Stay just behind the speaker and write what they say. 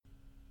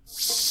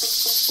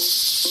Hey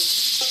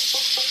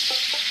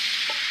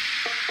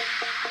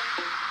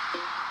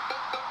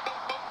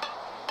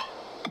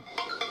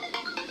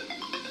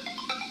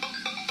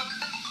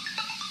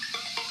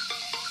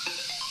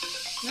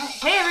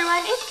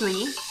everyone, it's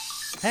Lee.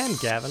 And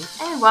Gavin.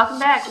 And welcome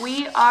back.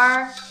 We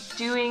are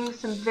doing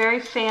some very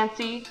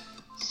fancy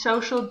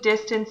social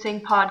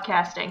distancing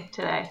podcasting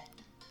today.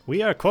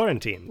 We are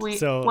quarantined. Lee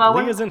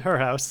is in her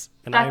house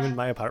and I'm in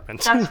my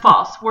apartment. That's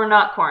false. We're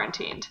not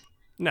quarantined.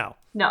 No.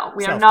 No,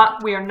 we are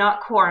not. We are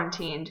not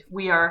quarantined.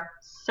 We are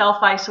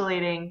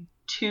self-isolating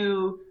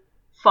to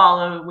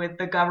follow with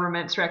the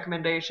government's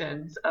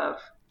recommendations of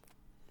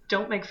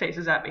don't make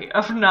faces at me,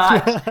 of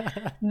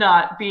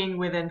not being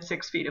within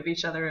 6 feet of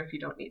each other if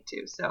you don't need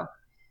to. So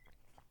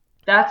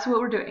that's what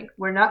we're doing.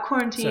 We're not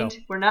quarantined.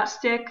 We're not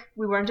sick.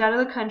 We weren't out of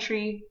the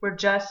country. We're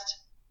just,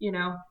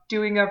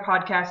 doing our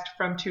podcast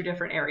from two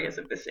different areas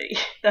of the city.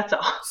 That's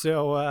all.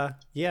 So,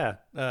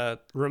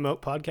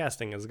 remote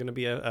podcasting is going to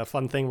be a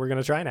fun thing we're going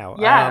to try now.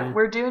 Yeah,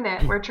 we're doing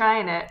it. We're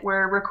trying it.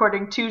 We're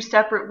recording two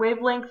separate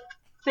wavelength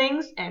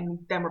things, and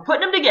then we're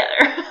putting them together.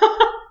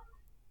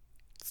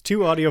 It's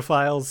two audio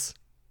files.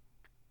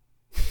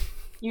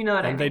 You know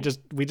what I mean.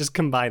 We just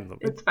combine them.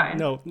 It's fine.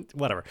 No,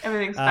 whatever.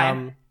 Everything's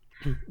fine.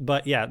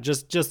 But yeah,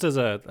 just as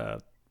a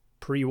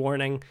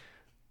pre-warning,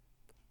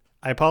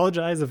 I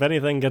apologize if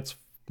anything gets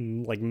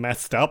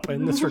messed up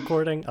in this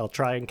recording. I'll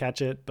try and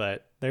catch it,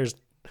 but there's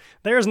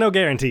no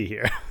guarantee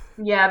here.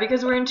 Yeah,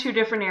 because we're in two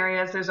different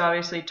areas, there's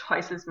obviously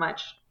twice as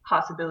much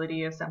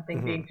possibility of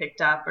something being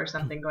picked up or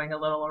something going a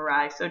little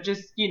awry. So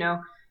just,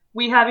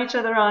 we have each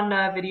other on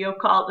a video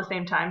call at the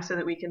same time so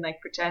that we can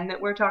pretend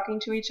that we're talking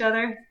to each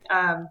other.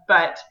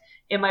 But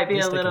it might be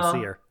a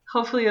little,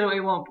 hopefully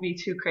it won't be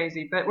too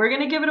crazy, but we're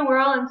going to give it a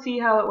whirl and see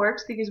how it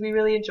works because we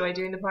really enjoy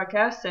doing the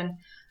podcast. And,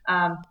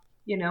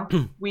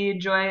 we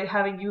enjoy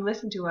having you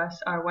listen to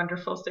us, our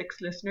wonderful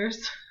 6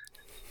 listeners.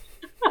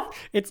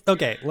 It's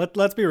okay.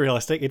 Let's be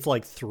realistic. It's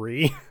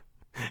 3.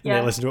 Yeah.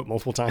 They listen to it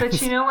multiple times.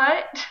 But you know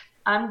what?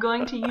 I'm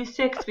going to use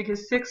 6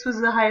 because 6 was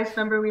the highest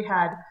number we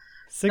had.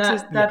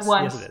 Once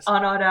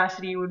on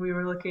Audacity when we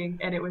were looking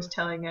and it was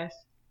telling us,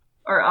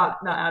 or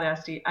not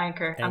Audacity,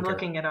 Anchor. I'm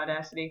looking at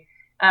Audacity.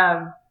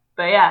 But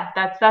yeah,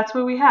 that's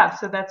what we have.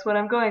 So that's what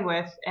I'm going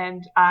with,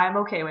 and I'm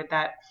okay with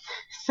that.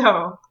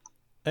 So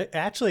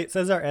actually, it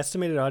says our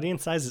estimated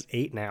audience size is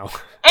 8 now.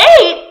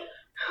 8?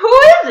 Who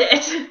is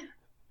it?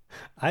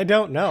 I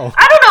don't know.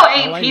 I don't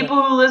know 8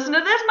 people who listen to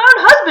this. My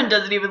own husband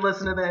doesn't even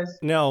listen to this.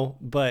 No,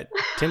 but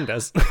Tim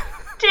does. Tim,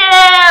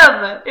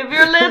 if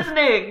you're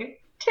listening.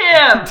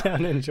 Tim!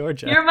 Down in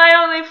Georgia. You're my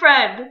only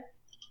friend.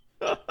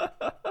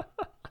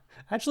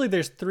 Actually,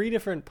 there's 3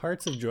 different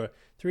parts of Georgia,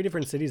 3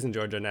 different cities in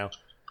Georgia now.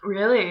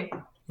 Really?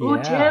 Ooh,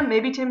 yeah. Tim,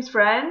 maybe Tim's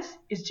friends?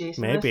 Is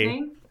Jason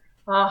listening?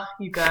 Oh,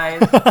 you guys.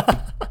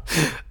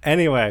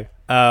 Anyway,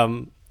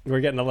 we're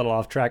getting a little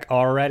off track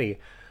already.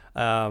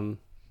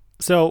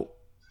 So,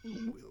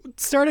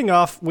 starting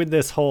off with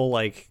this whole,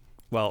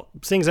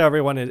 seeing as how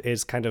everyone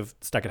is kind of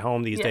stuck at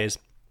home these days,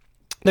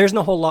 there's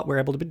no whole lot we're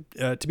able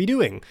to be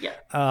doing. Yeah.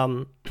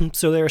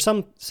 So there are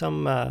some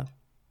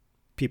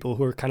people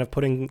who are kind of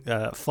putting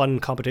fun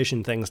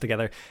competition things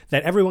together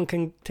that everyone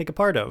can take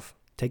part in.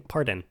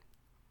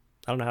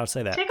 I don't know how to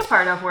say that. Take a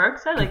part of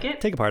works. I like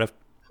it. Take a part of.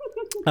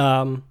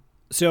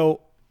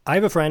 So I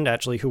have a friend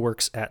actually who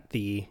works at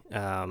the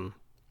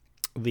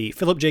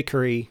Philip J.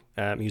 Curry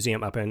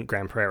Museum up in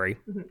Grand Prairie,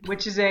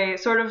 which is a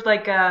sort of I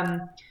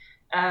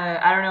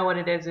don't know what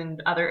it is in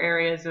other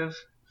areas of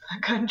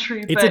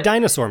country. It's a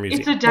dinosaur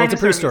museum. It's a dinosaur it's a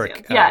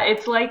prehistoric. Museum. Yeah,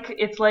 it's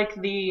like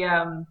the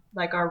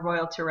our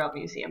Royal Tyrrell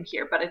Museum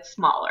here, but it's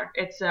smaller.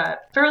 It's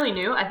fairly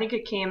new. I think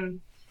it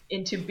came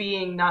into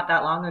being not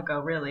that long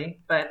ago, really.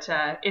 But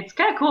it's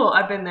kind of cool.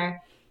 I've been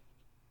there.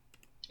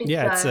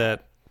 It's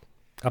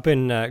up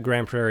in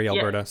Grand Prairie,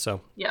 Alberta. Yeah.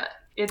 So yeah,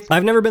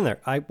 I've never been there.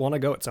 I want to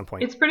go at some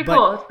point. It's pretty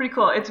cool. It's pretty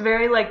cool. It's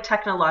very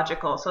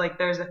technological. So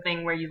there's a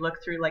thing where you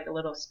look through a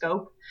little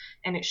scope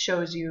and it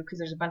shows you, because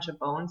there's a bunch of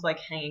bones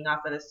hanging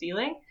off of the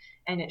ceiling,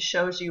 and it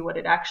shows you what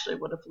it actually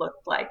would have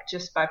looked like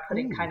just by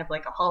putting kind of a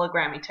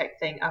hologrammy type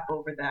thing up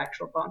over the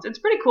actual bones. It's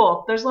pretty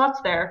cool. There's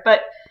lots there,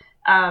 but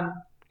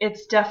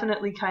it's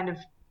definitely kind of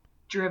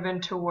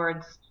driven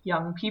towards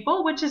young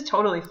people, which is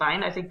totally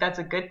fine. I think that's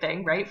a good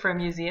thing, right, for a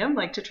museum,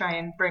 to try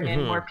and bring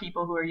in more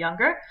people who are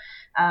younger,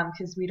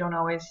 because we don't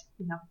always,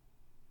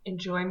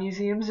 enjoy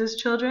museums as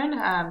children.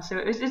 So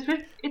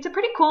it's a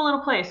pretty cool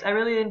little place. I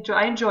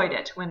enjoyed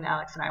it when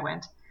Alex and I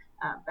went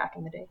back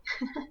in the day.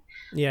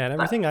 Yeah, and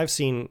everything I've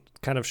seen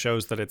kind of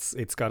shows that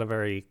it's got a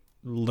very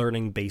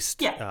learning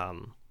based side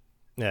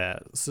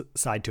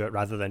to it,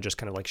 rather than just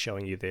kind of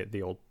showing you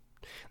the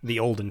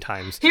olden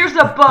times. Here's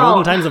a bone. The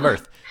olden times of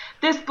Earth.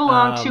 This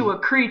belonged to a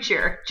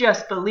creature.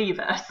 Just believe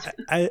us.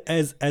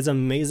 As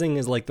amazing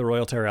as the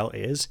Royal Tyrrell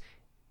is,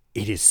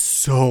 it is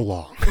so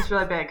long. It's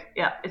really big.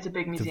 Yeah, it's a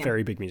big museum. It's a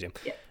very big museum.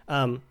 Yeah.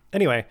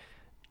 Anyway,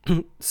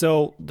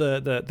 so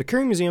the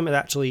Curry Museum is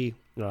actually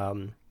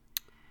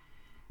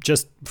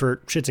just for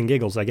shits and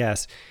giggles, I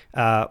guess,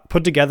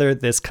 put together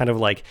this kind of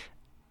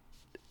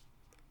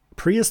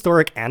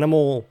prehistoric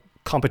animal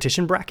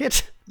competition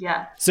bracket.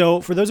 Yeah.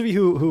 So for those of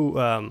you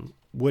who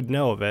would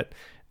know of it,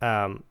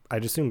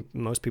 I'd assume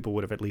most people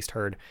would have at least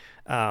heard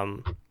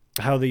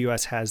how the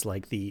U.S. has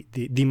like the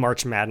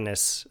March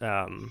Madness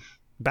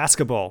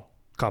basketball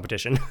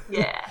competition.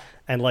 Yeah.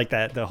 And like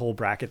the whole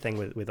bracket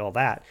thing with all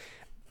that.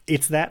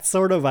 It's that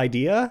sort of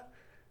idea,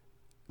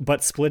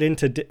 but split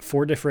into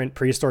 4 different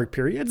prehistoric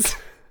periods.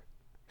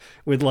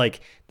 With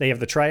like, they have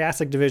the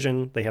Triassic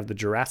division, they have the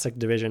Jurassic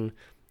division,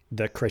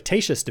 the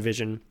Cretaceous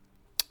division,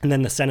 and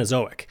then the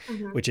Cenozoic,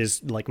 which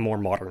is like more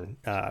modern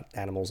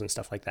animals and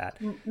stuff like that.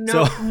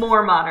 No, so,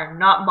 more modern,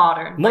 not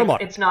modern. More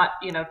modern. It's not,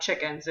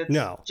 chickens. It's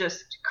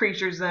just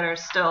creatures that are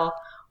still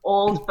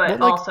old, but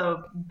like,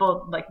 also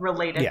both like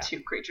related to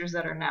creatures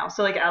that are now.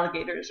 So like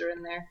alligators are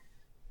in there.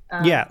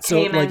 So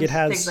caimans, like it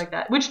has things like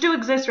that, which do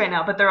exist right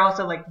now, but they're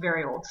also like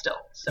very old still.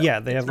 So yeah,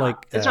 they have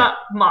it's not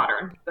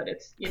modern, but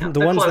it's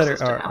the ones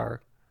that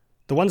are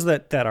the ones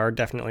that are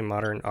definitely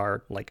modern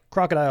are like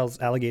crocodiles,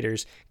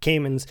 alligators,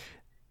 caimans,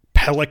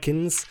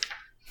 pelicans.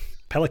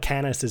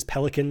 Pelicanus is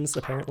pelicans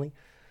apparently.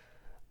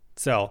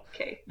 So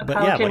a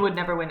pelican would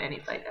never win any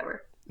fight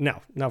ever.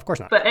 No, of course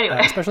not. But anyway,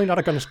 especially not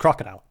against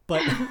crocodile.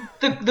 But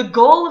the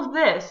goal of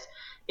this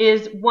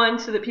is one,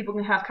 so that people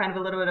can have kind of a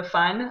little bit of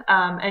fun.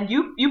 And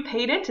you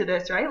paid into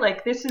this, right?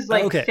 Like this is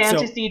like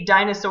fantasy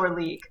dinosaur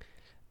league.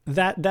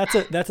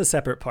 That's a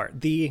separate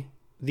part. The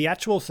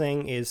actual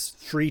thing is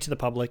free to the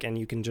public, and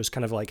you can just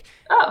kind of like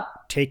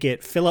take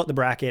it, fill out the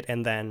bracket,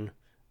 and then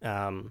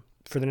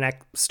for the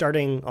next,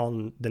 starting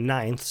on the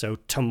 9th, so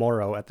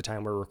tomorrow at the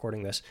time we're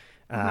recording this,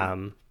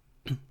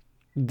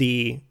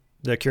 the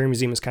Curie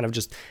Museum is kind of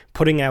just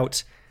putting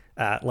out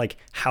like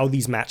how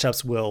these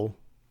matchups will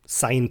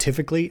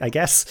scientifically, I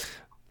guess,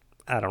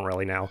 I don't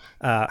really know,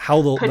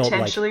 how they'll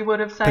potentially would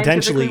have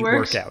scientifically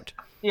work out.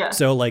 Yeah.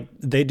 So like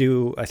they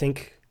do, I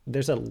think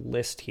there's a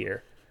list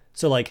here.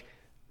 So like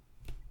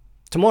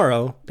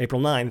tomorrow, April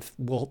 9th,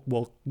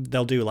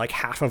 they'll do like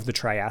half of the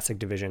Triassic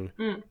division,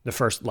 the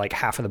first like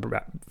half of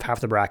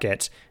the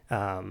bracket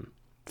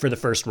for the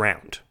first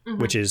round,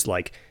 which is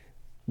like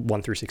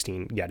 1 through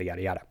 16, yada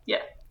yada yada.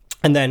 Yeah.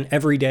 And then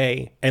every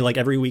day, and like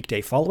every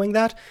weekday following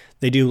that,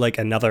 they do like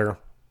another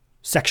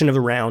section of a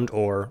round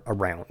or a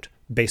round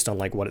based on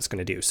like what it's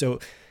going to do. So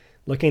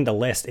looking at the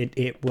list,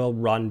 it will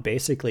run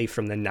basically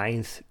from the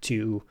 9th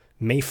to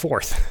May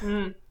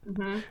 4th.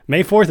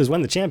 May 4th is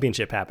when the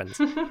championship happens.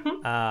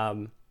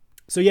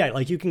 So yeah,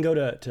 like you can go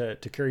to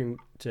the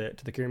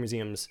Curie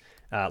Museum's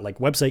like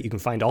website. You can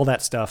find all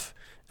that stuff.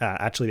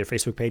 Actually, their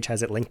Facebook page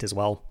has it linked as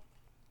well.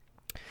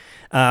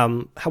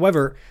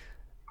 However,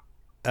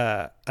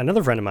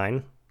 another friend of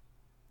mine,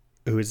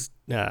 who's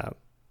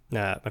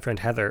my friend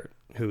Heather,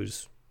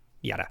 who's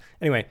yada.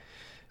 Anyway,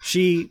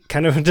 she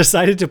kind of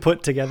decided to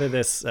put together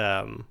this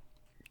kind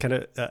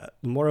of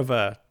more of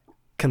a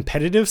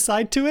competitive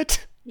side to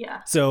it.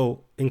 Yeah.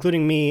 So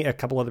including me, a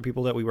couple other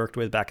people that we worked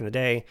with back in the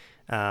day,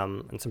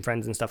 and some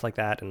friends and stuff like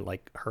that, and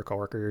like her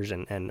coworkers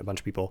and a bunch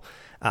of people,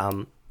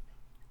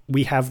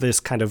 we have this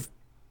kind of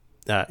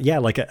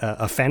like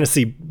a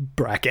fantasy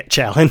bracket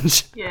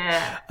challenge.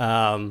 Yeah.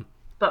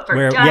 But for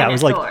dinosaurs. Yeah,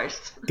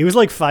 it was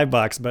like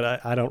 $5,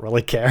 but I don't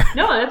really care.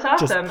 No, that's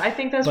awesome. I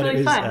think that's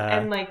really fun.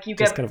 And like you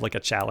just kind of like a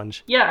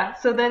challenge. Yeah.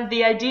 So then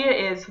the idea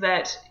is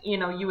that,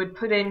 you would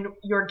put in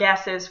your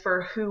guesses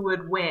for who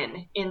would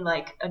win in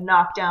like a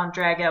knockdown,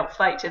 drag out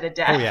fight to the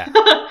death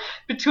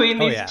between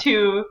these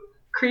two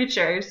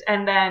creatures,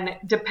 and then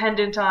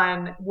dependent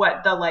on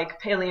what the like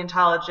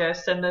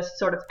paleontologists and the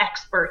sort of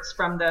experts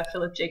from the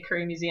Philip J.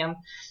 Curie Museum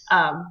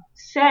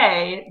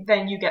say,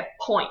 then you get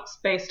points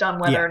based on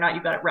whether or not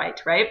you got it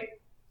right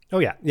oh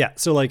yeah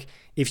So like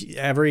if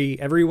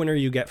every winner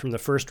you get from the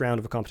first round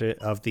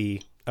of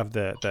the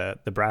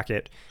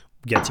bracket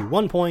gets you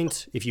 1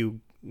 point. If you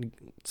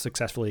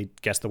successfully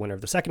guess the winner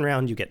of the second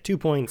round, you get 2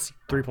 points,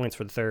 3 points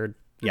for the third,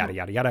 yada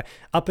yada yada,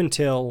 up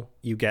until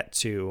you get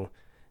to,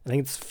 I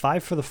think it's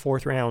 5 for the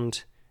fourth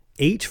round,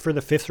 8 for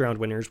the fifth round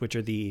winners, which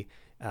are the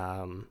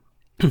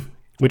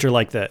which are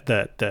like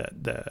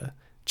the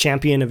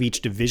champion of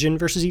each division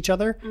versus each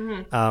other,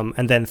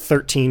 and then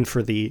 13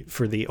 for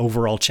the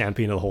overall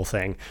champion of the whole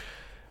thing,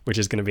 which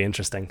is going to be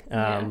interesting.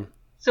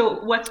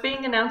 So what's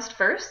being announced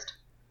first?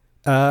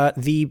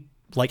 The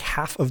like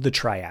half of the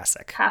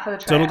Triassic.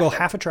 So it'll go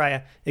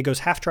it goes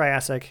half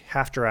Triassic,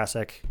 half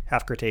Jurassic,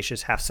 half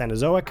Cretaceous, half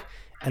Cenozoic,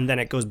 and then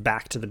it goes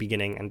back to the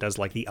beginning and does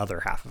like the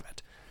other half of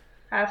it.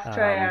 Half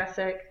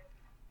Triassic,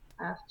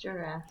 half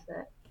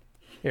Jurassic.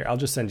 Here, I'll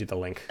just send you the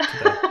link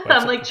to the website,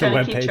 I'm like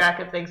trying to keep track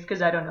of things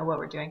because I don't know what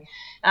we're doing.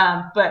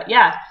 But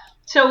yeah,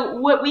 so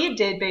what we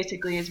did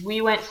basically is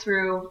we went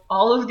through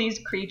all of these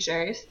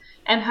creatures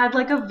and had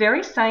like a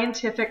very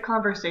scientific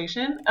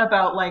conversation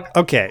about like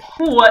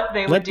what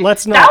they would do.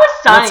 Let's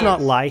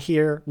not lie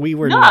here. We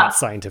were not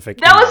scientific.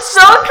 That was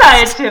so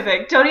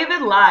scientific. Don't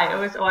even lie. It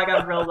was. Oh, I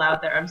got real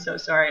loud there. I'm so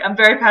sorry. I'm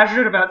very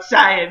passionate about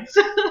science.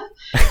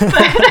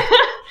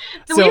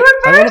 So we were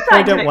very I want to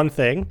point out one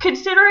thing.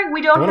 Considering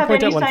we don't have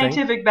any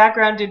scientific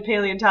background in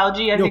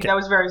paleontology, I think that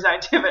was very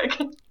scientific.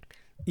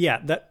 Yeah,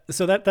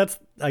 that's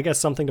I guess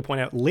something to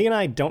point out. Lee and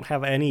I don't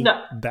have any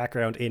No.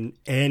 background in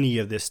any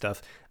of this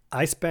stuff.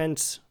 I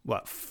spent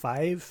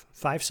five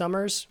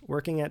summers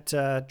working at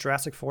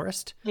Jurassic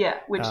Forest. Yeah,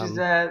 which is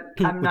I'm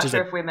which not is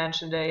sure if we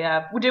mentioned it.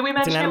 Yeah, did we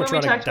mention an it when we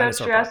animatronic talked about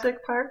dinosaur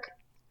Jurassic Park?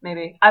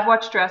 Maybe. I've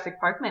watched Jurassic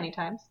Park many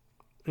times.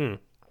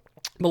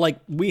 But like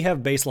we have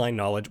baseline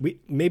knowledge. We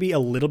maybe a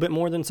little bit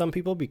more than some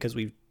people because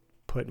we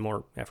put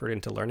more effort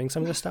into learning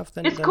some of this stuff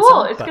than It's than cool.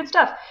 some, It's but- good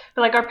stuff.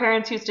 But like our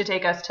parents used to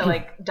take us to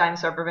like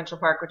Dinosaur Provincial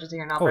Park, which is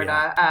here in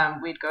Alberta. yeah.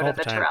 We'd go All to the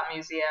the time. Terrell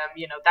Museum.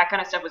 That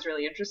kind of stuff was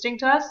really interesting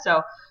to us.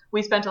 So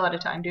we spent a lot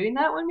of time doing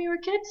that when we were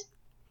kids.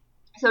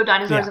 So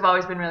dinosaurs Yeah. have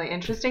always been really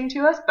interesting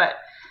to us. But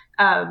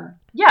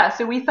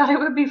so we thought it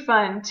would be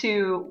fun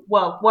to,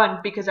 well, one,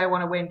 because I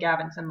want to win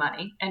Gavin some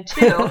money, and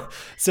two,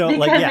 So because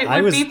like yeah, it I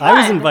would was be I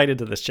was fun. invited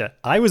to this chat.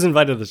 I was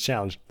invited to this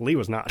challenge. Lee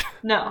was not.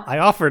 No, I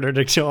offered her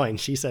to join.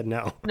 She said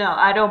no. no,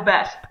 I don't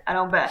bet.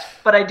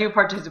 But I do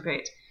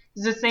participate.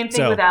 It's the same thing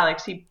So- with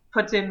Alex. He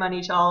puts in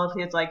money to all of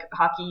his like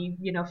hockey,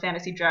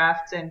 fantasy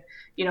drafts and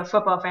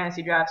football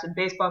fantasy drafts and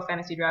baseball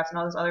fantasy drafts and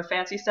all this other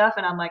fancy stuff.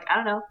 And I'm like, I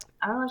don't know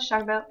what to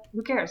talk about.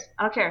 Who cares?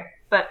 I don't care.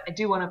 But I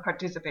do want to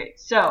participate.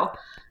 So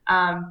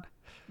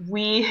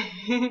we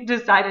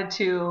decided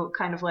to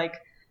kind of like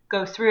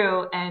go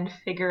through and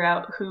figure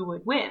out who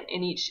would win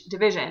in each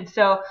division.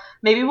 So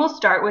maybe we'll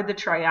start with the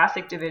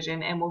Triassic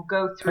division and we'll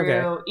go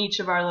through each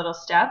of our little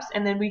steps,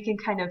 and then we can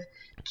kind of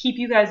keep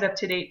you guys up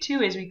to date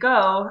too as we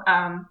go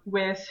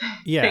with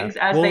things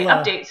as they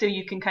update, so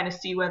you can kind of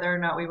see whether or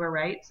not we were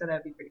right. So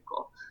that'd be pretty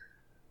cool.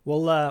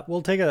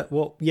 We'll take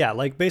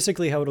like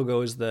basically how it'll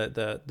go is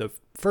the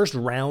first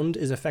round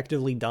is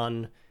effectively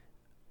done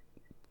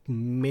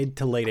mid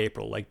to late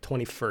April, like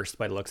 21st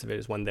by the looks of it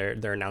is when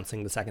they're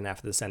announcing the second half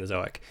of the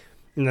Cenozoic.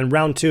 And then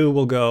round 2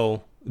 will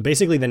go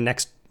basically the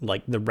next,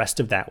 like the rest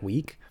of that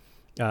week.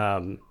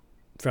 From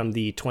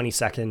the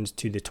 22nd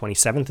to the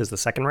 27th is the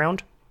second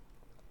round.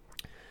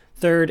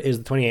 Third is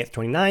the 28th,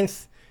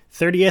 29th.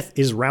 30th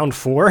is round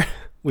 4,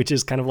 which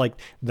is kind of like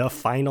the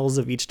finals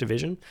of each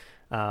division.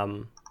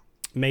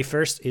 May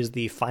 1st is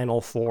the final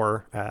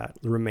 4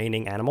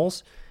 remaining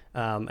animals.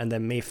 And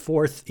then May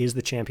 4th is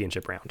the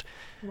championship round.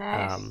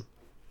 Nice.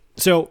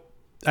 So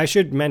I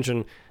should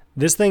mention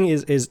this thing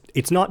is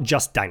it's not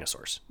just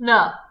dinosaurs.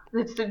 No,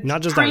 it's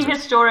Not just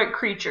prehistoric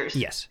creatures.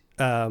 Yes.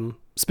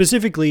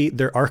 Specifically,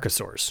 they're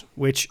archosaurs,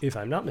 which, if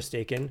I'm not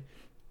mistaken,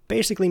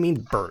 basically means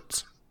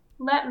birds.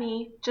 Let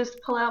me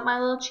just pull out my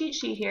little cheat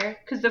sheet here,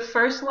 because the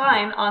first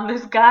line on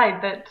this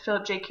guide that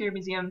Philip J. Curie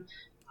Museum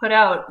put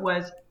out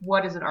was,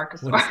 "What is an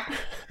archosaur?"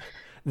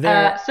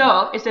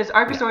 So it says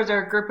archosaurs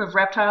are a group of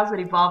reptiles that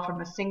evolved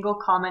from a single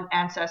common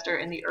ancestor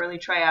in the early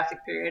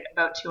Triassic period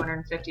about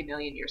 250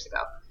 million years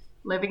ago.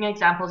 Living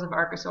examples of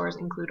archosaurs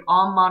include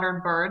all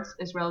modern birds,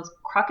 as well as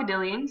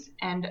crocodilians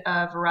and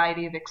a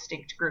variety of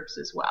extinct groups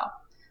as well.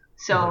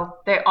 So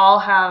they all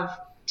have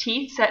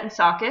teeth set in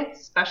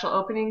sockets, special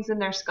openings in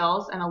their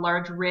skulls, and a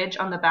large ridge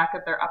on the back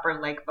of their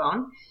upper leg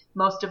bone.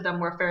 Most of them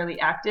were fairly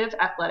active,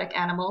 athletic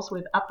animals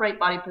with upright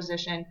body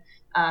position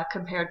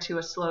compared to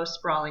a slow,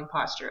 sprawling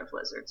posture of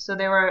lizards. So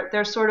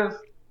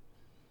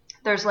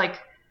there's like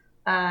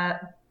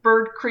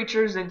bird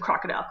creatures and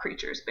crocodile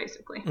creatures,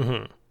 basically.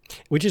 Mm-hmm.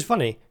 Which is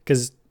funny,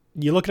 because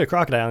you look at a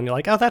crocodile and you're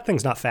like, oh, that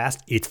thing's not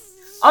fast. It's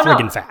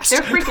friggin' fast.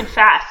 They're freaking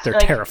fast. They're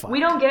terrifying. We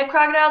don't get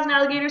crocodiles and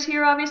alligators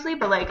here, obviously,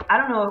 but like, I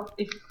don't know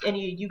if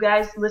any of you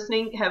guys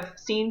listening have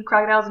seen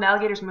crocodiles and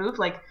alligators move.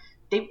 Like,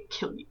 they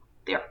kill you.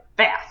 They are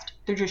fast.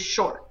 They're just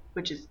short,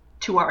 which is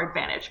to our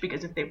advantage,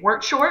 because if they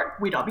weren't short,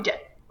 we'd all be dead.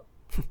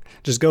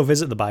 Just go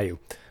visit the bayou.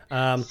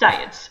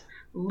 Science.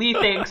 Lee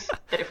thinks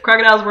that if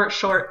crocodiles weren't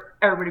short,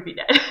 everybody would be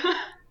dead.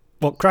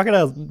 Well,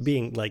 crocodiles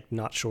being like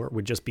not short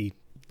would just be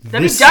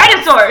That'd be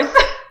dinosaurs!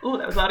 Ooh,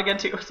 that was loud again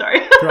too.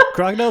 Sorry.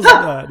 Crocodiles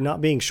not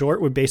being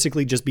short would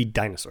basically just be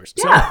dinosaurs.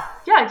 Yeah,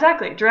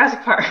 exactly.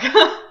 Jurassic Park.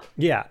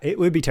 Yeah, it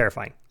would be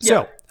terrifying.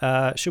 Yeah.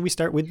 So, should we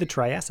start with the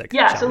Triassic?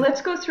 Yeah, so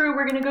let's go through.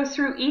 We're going to go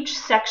through each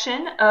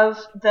section of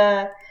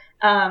the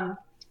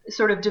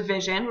sort of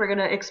division. We're going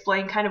to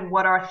explain kind of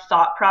what our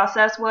thought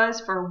process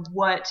was for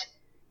what,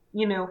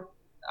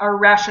 our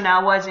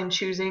rationale was in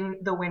choosing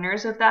the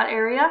winners of that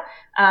area.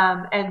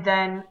 And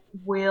then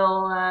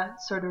we'll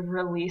sort of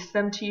release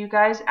them to you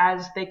guys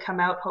as they come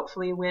out,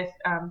 hopefully with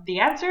the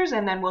answers.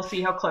 And then we'll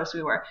see how close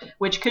we were,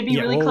 which could be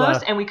really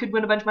close and we could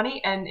win a bunch of money,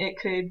 and it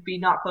could be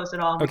not close at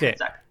all. And we could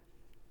suck.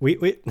 We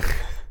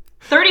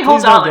 $30 whole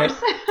dollars.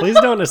 Please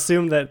don't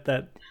assume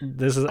that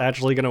this is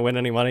actually going to win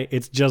any money.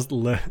 It's just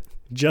for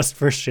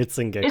shits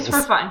and giggles. It's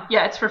for fun.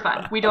 Yeah, it's for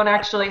fun. We don't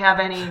actually have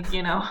any,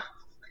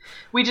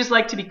 we just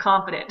like to be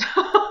confident.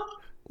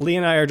 Lee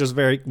and I are just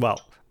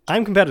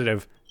I'm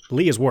competitive.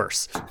 Lee is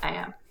worse. I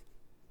am.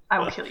 I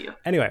will kill you.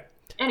 Anyway.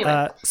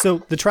 So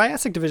the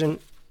Triassic division,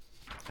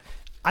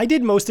 I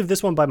did most of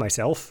this one by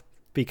myself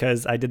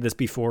because I did this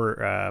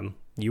before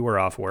you were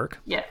off work.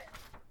 Yeah.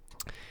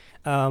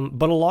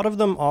 But a lot of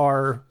them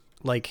are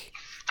like,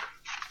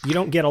 you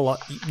don't get a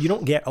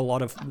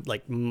lot of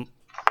like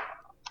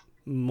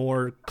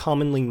more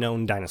commonly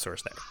known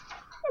dinosaurs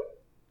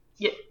there.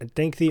 Yeah. I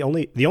think the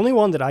only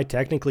one that I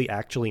technically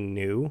actually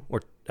knew,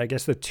 or I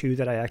guess the two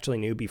that I actually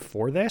knew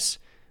before this,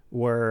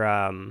 were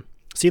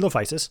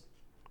Coelophysis,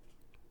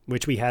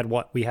 which we had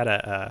one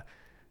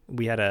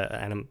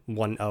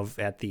of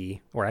at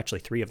the, or actually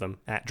three of them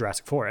at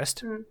Jurassic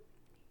Forest. Mm.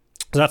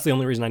 So that's the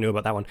only reason I knew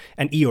about that one,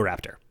 and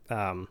Eoraptor.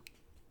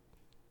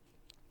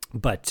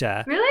 But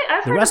really,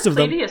 I've heard of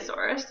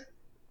Plesiosaurus.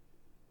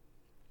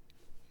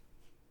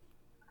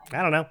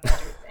 I don't know.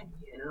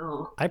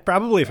 I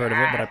probably have heard of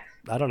it,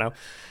 but I don't know.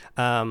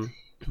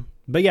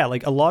 But yeah,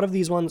 like a lot of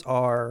these ones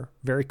are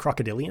very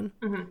crocodilian.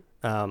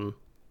 Mm-hmm.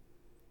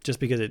 Just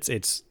because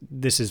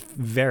this is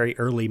very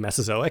early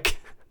Mesozoic.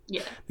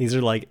 Yeah. These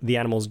are like the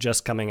animals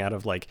just coming out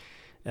of like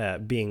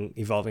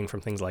evolving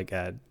from things like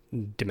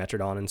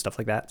Dimetrodon and stuff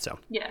like that. So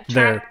yeah,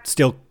 they're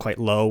still quite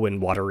low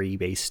and watery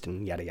based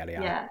and yada, yada,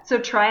 yada. Yeah. So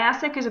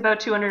Triassic is about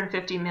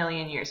 250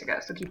 million years ago.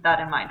 So keep that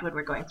in mind when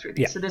we're going through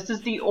these. Yeah. So this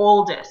is the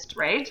oldest,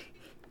 right?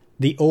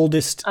 The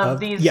oldest of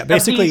these,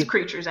 basically, of these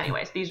creatures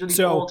anyways. These are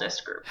the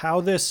oldest group.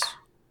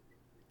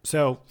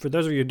 So for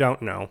those of you who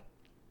don't know,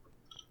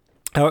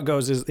 how it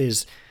goes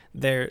is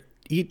there's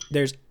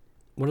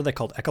what are they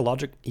called?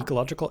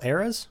 Ecological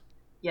eras?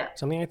 Yeah.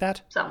 Something like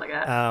that? Something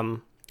like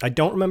that. I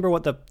don't remember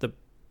what the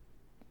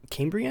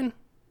Cambrian?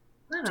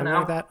 I don't Something know.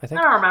 like that, I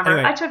think. I don't remember.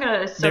 Anyway, I took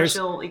a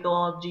social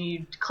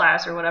ecology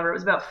class or whatever. It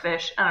was about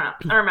fish. I don't know.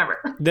 I don't remember.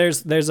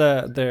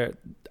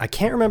 I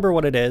can't remember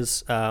what it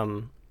is.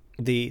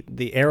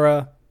 The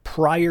era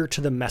prior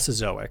to the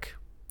Mesozoic,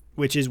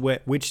 which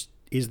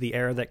is the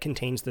era that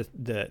contains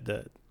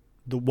the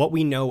what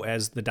we know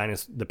as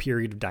the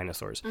period of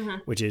dinosaurs, mm-hmm.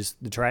 which is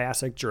the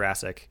Triassic,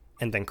 Jurassic,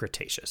 and then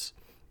Cretaceous.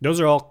 Those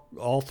are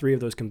all three of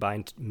those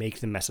combined make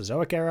the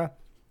Mesozoic era.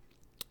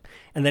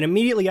 And then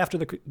immediately after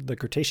the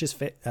Cretaceous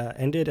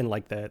ended and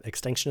like the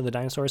extinction of the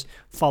dinosaurs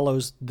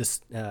follows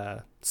this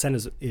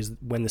is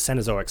when the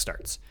Cenozoic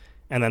starts.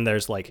 And then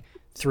there's like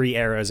 3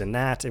 eras in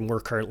that, and we're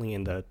currently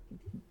in the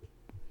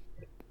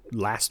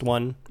last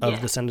one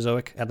of the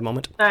Cenozoic at the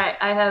moment. All right,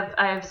 I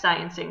have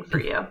sciencing for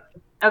you.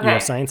 Okay. You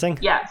have sciencing?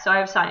 Yeah, so I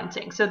have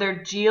sciencing. So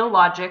they're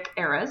geologic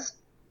eras.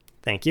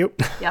 Thank you.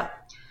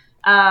 Yep.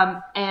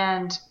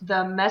 And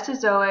the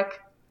Mesozoic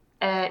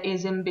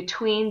is in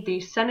between the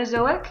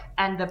Cenozoic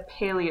and the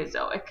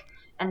Paleozoic,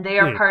 and they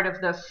are part of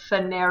the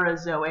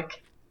Phanerozoic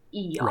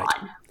eon.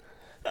 Right.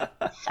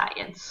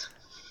 Science.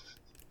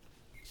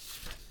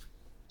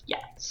 Yeah.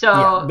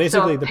 So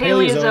basically, the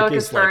Paleozoic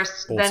is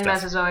first, like then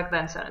stuff. Mesozoic,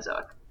 then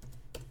Cenozoic.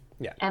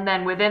 Yeah. And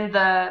then within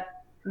the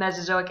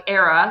Mesozoic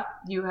era,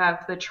 you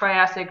have the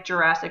Triassic,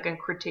 Jurassic, and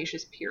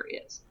Cretaceous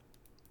periods.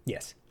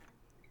 Yes.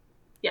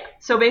 Yeah.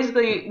 So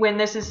basically, when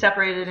this is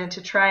separated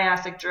into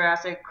Triassic,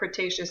 Jurassic,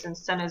 Cretaceous, and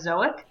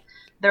Cenozoic,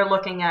 they're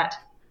looking at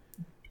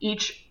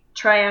each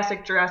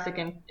Triassic, Jurassic,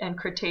 and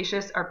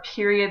Cretaceous are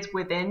periods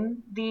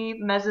within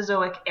the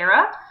Mesozoic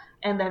era,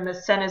 and then the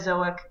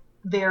Cenozoic,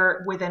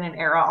 they're within an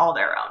era all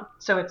their own.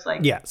 So it's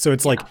like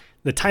like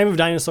the time of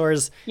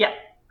dinosaurs. Yeah.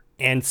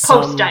 And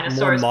some post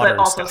dinosaurs, more modern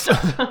but also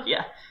stuff.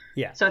 Yeah.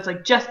 Yeah. So it's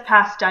like just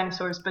past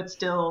dinosaurs, but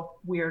still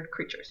weird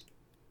creatures.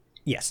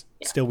 Yes.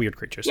 Yeah. Still weird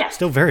creatures. Yeah.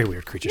 Still very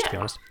weird creatures, to be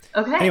honest.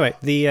 Okay. Anyway,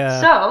 the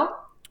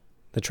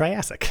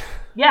Triassic.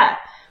 Yeah.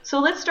 So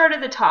let's start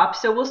at the top.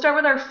 So we'll start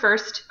with our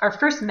first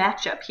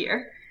matchup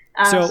here.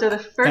 So the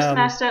first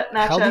matchup.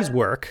 How these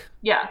work?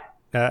 Yeah.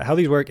 How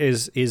these work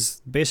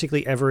is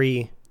basically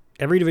every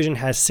division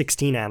has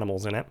 16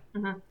 animals in it.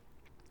 Mm-hmm.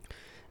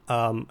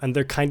 And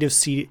they're kind of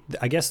seated.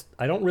 I guess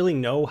I don't really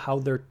know how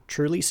they're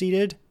truly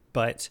seated,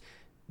 but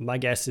my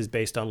guess is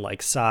based on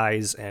like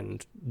size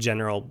and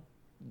general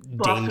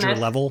danger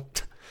level.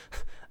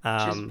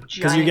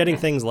 Because you're getting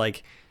things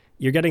like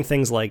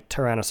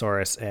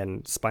Tyrannosaurus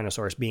and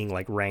Spinosaurus being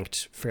like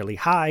ranked fairly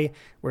high,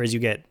 whereas you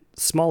get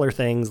smaller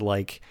things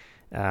like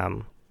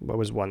what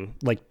was one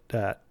like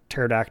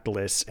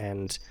Pterodactylus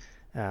and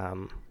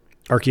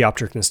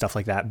Archaeopteryx and stuff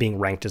like that being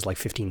ranked as like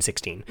 15,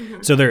 16.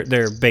 Mm-hmm. So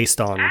they're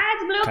based on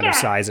kind of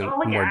size and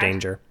more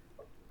danger.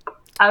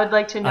 I would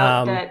like to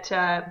note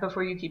that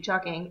before you keep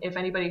talking, if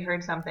anybody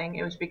heard something,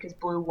 it was because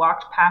Blue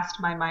walked past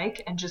my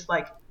mic and just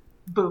like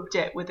booped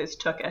it with his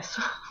tuchus.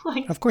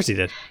 Like, of course he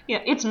did.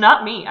 Yeah, it's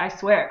not me, I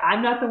swear.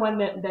 I'm not the one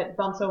that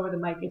bumps over the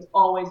mic. It's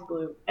always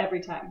Blue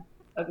every time,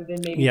 other than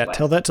maybe twice.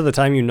 Tell that to the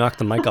time you knocked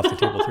the mic off the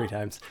table 3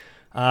 times.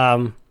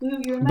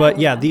 Blue, but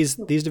yeah, these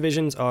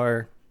divisions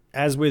are,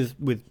 as with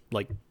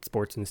like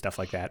sports and stuff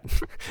like that,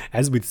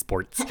 as with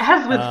sports,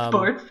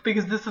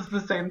 because this is the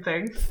same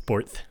thing.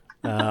 Sports.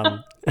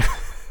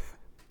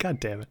 God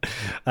damn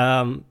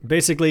it.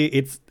 Basically,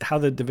 it's how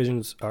the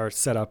divisions are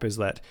set up is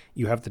that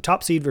you have the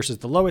top seed versus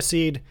the lowest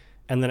seed,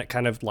 and then it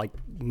kind of like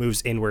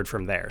moves inward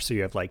from there. So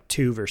you have like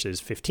 2 versus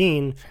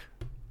 15,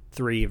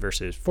 3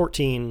 versus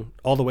 14,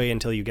 all the way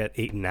until you get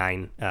 8 and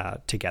 9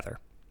 together.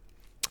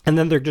 And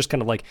then they're just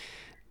kind of like,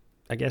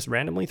 I guess,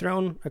 randomly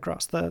thrown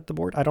across the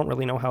board. I don't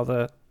really know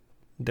how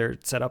they're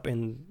set up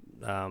in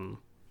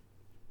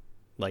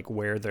like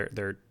where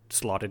they're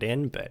slotted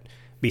in, but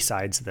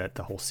besides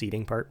the whole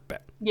seating part,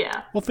 but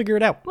yeah, we'll figure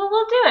it out. Well,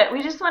 we'll do it.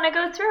 We just want to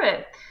go through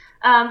it.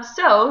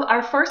 So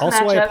our first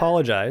Also, I matchup.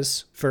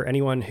 apologize for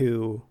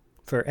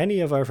for any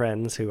of our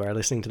friends who are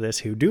listening to this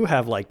who do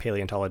have like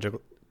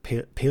paleontological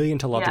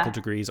Yeah.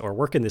 degrees or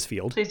work in this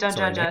field. Please don't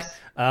Sorry, judge Nick.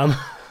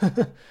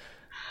 us.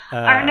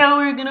 I know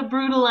we're gonna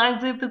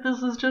brutalize it, but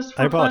this is just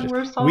I for fun. apologize.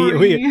 We're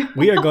sorry.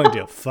 We are going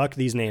to fuck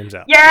these names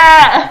up.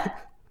 Yeah!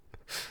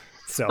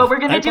 So, But we're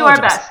gonna I do our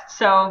apologize. best.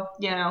 So,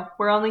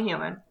 we're only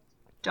human.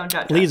 Don't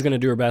judge Lee's us. going to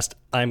do her best.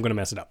 I'm going to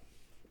mess it up.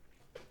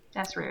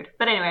 That's rude.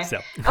 But anyway. So.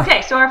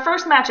 Okay, so our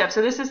first matchup.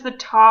 So this is the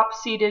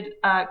top-seeded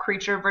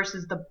creature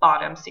versus the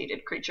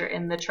bottom-seeded creature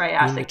in the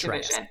Triassic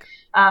division.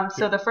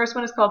 So the first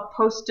one is called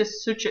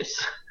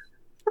Postosuchus.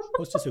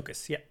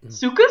 Postosuchus, yeah.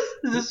 Suchus?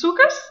 Is it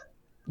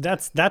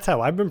Suchus? That's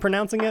how I've been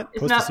pronouncing it.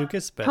 It's not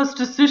Postosuchus, but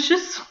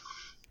Postosuchus?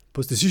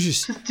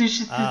 Postosuchus.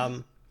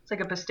 It's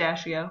like a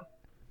pistachio.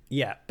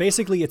 Yeah,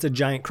 basically it's a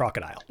giant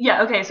crocodile.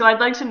 Yeah, okay, so I'd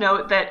like to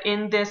note that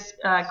in this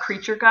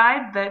creature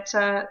guide that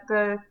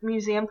the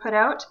museum put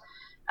out,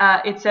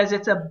 it says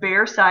it's a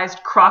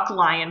bear-sized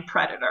croc-lion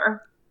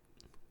predator.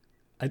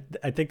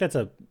 I think that's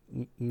a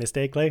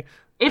mistake, Lee.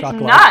 It's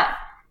not.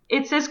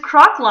 It says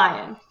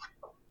croc-lion.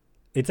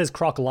 It says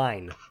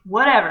croc-line.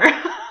 Whatever.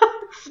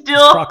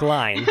 Still. It's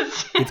croc-line.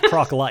 It's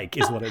croc-like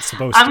is what it's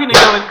supposed to be. I'm going to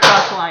go with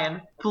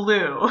croc-lion.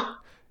 Blue.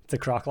 It's a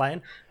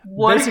croc-lion?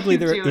 What basically,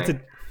 are you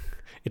doing?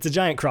 It's a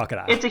giant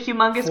crocodile. It's a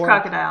humongous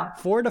crocodile.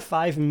 4 to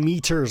 5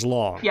 meters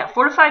long. Yeah,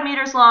 4 to 5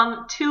 meters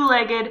long,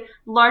 2-legged,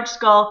 large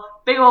skull,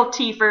 big old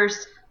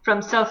teethers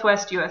from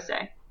Southwest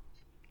USA.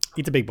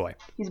 He's a big boy.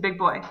 He's a big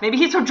boy. Maybe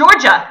he's from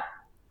Georgia.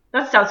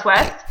 That's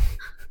Southwest.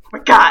 Oh my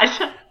gosh.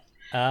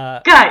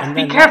 Guys,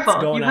 be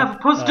careful. You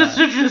have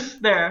Postosuchus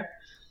there.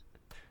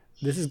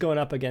 This is going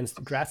up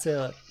against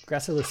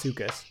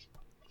Gracilisuchus,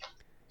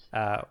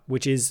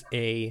 which is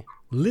a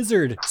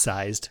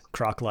lizard-sized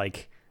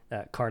croc-like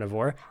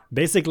carnivore.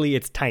 Basically,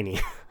 it's tiny.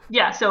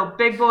 Yeah, so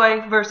big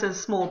boy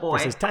versus small boy.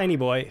 Versus tiny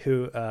boy,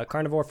 who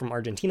carnivore from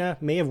Argentina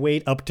may have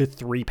weighed up to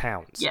 3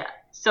 pounds. Yeah,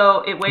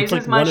 so it weighs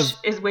like as much as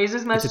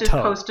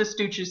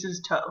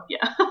Postosuchus' toe.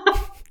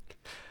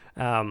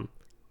 Yeah.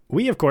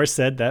 We of course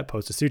said that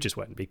Postosuchus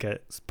wouldn't because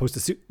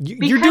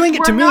you're doing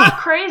it to me. We're not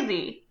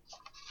crazy.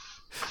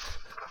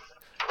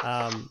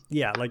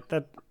 Yeah, like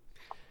that.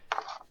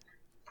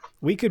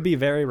 We could be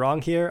very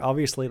wrong here.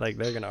 Obviously, like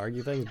they're gonna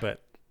argue things,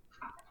 but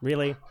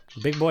really,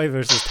 big boy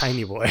versus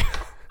tiny boy.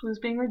 Who's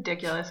being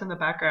ridiculous in the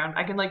background?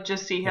 I can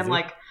just see him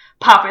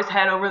pop his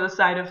head over the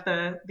side of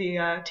the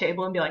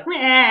table and be like, meh,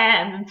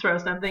 and then throw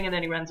something, and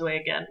then he runs away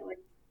again. I'm like,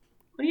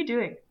 what are you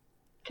doing?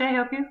 Can I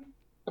help you?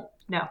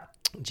 No.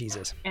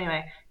 Jesus.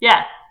 Anyway,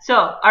 yeah. So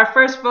our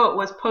first vote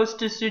was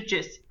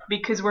Postosuchus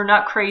because we're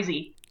not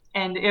crazy,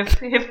 and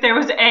if there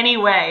was any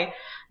way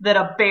that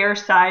a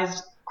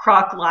bear-sized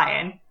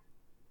croc-lion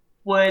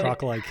would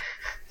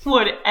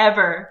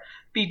ever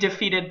be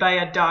defeated by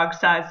a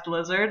dog-sized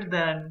lizard,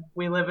 then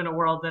we live in a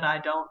world that I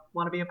don't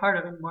want to be a part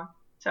of anymore.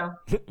 So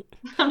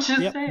I'm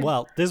just saying.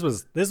 Well, this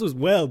was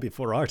well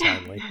before our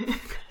time, Lee.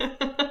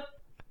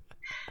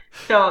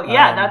 So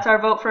yeah, that's our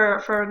vote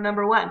for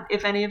number one.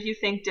 If any of you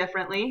think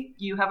differently,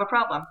 you have a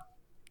problem.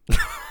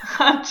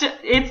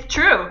 It's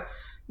true.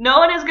 No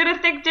one is going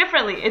to think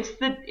differently.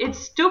 It's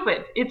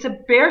stupid. It's a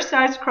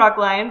bear-sized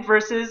croc-lion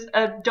versus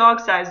a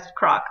dog-sized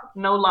croc.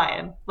 No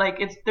lion.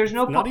 There's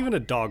no. Not even a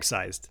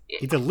dog-sized.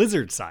 It's a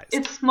lizard-sized.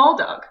 It's small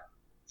dog.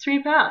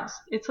 3 pounds.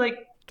 It's like.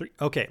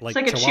 Okay, it's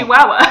like a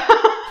chihuahua.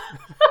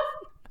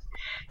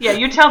 Yeah,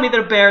 you tell me that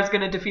a bear is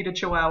going to defeat a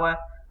chihuahua,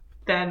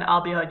 then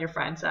I'll be on your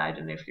friend's side,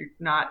 and if you're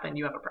not, then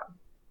you have a problem.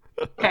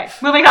 Okay,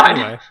 moving on.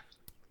 Anyway,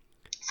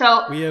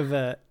 so we have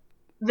the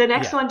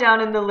next one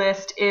down in the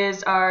list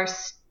is our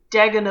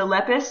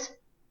Stegonolepis,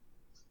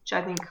 which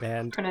I think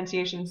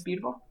pronunciation is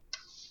beautiful.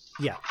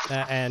 Yeah,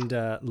 and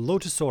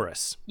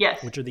Lotosaurus.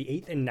 Yes. Which are the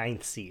 8th and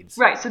 9th seeds.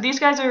 Right, so these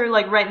guys are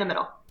right in the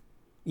middle.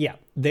 Yeah,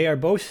 they are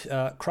both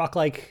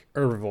croc-like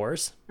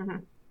herbivores. Mm-hmm.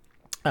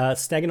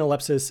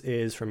 Stegonolepis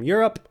is from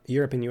Europe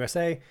and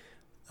USA,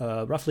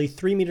 roughly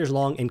 3 meters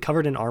long and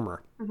covered in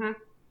armor,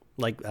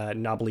 like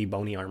knobbly,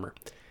 bony armor.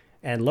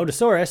 And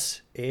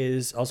Lotosaurus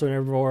is also an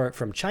herbivore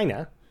from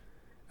China,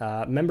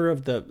 member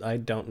of the, I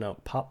don't know,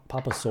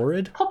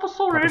 Popasaurid?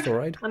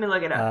 Popasaurid. Let me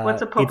look it up.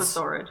 What's a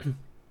Popasaurid?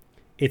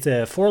 It's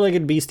a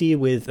 4-legged beastie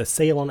with a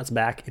sail on its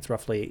back. It's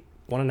roughly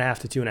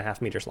 1.5 to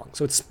 2.5 meters long,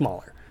 so it's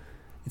smaller.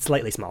 It's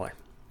slightly smaller.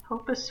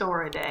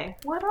 Popasauridae.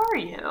 What are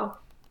you?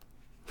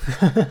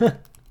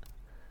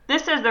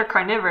 This says they're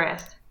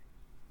carnivorous.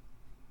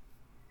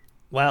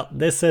 Well,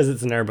 this says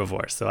it's an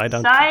herbivore, so I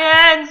don't.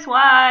 Science!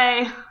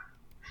 Why?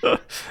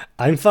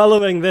 I'm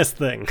following this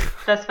thing.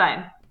 That's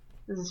fine.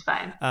 This is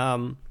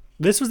fine.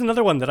 This was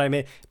another one that I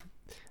made.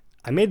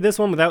 I made this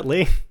one without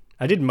Lee.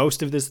 I did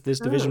most of this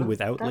division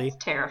without Lee.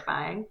 That's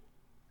terrifying.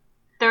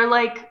 They're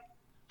like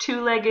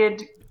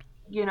 2-legged,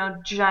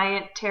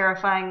 giant,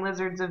 terrifying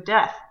lizards of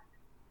death.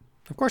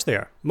 Of course they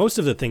are. Most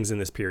of the things in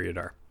this period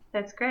are.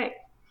 That's great.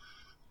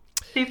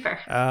 Super.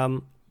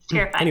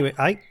 Terrifying. Anyway,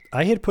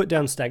 I had put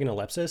down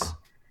Stegonolepis,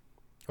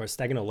 or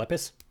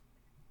Stegonolepis.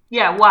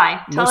 Yeah,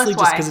 why? Tell Mostly us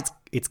why. just because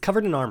it's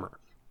covered in armor.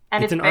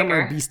 And it's an bigger.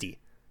 armored beastie.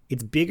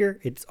 It's bigger.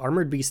 It's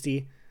armored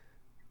beastie.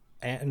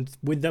 And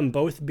with them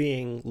both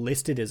being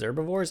listed as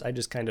herbivores, I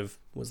just kind of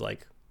was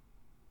like,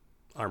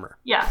 armor.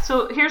 Yeah,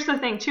 so here's the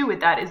thing too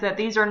with that is that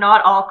these are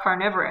not all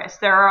carnivorous.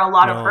 There are a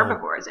lot of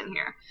herbivores in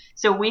here.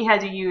 So we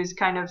had to use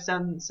kind of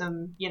some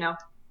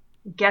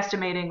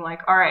guesstimating,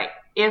 like, all right,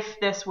 if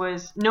this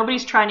was,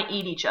 nobody's trying to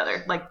eat each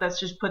other. Like, let's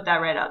just put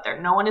that right out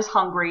there. No one is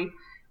hungry.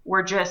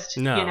 We're just,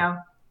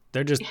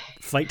 they're just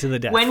fight to the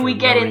death. When we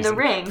get in the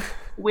ring,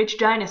 which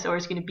dinosaur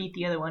is going to beat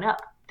the other one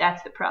up?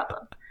 That's the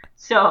problem.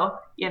 So,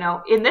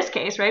 in this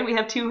case, right, we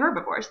have two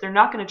herbivores. They're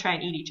not going to try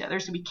and eat each other,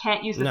 so we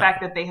can't use the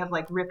fact that they have,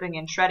 like, ripping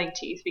and shredding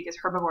teeth, because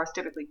herbivores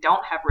typically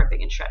don't have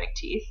ripping and shredding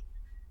teeth,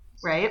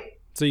 right?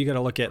 So you got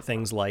to look at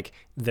things like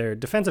their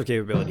defensive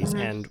capabilities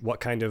and what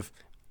kind of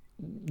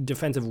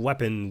defensive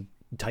weapon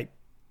type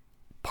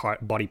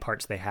body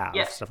parts they have,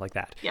 stuff like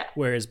that. Yeah.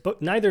 Whereas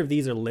neither of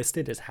these are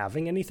listed as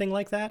having anything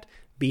like that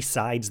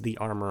besides the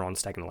armor on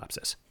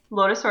Stegonolepsis.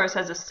 Lotosaurus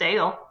has a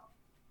sail.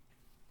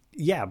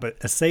 Yeah, but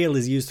a sail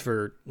is used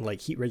for like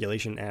heat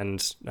regulation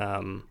and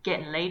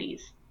getting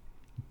ladies.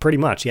 Pretty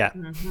much, yeah.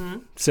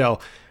 So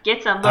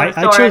get some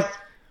Lotosaurus.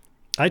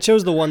 I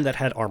chose the one that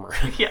had armor.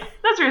 Yeah,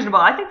 that's reasonable.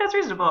 I think that's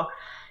reasonable.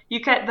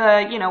 You get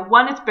the,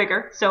 one, it's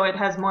bigger, so it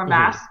has more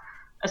mass,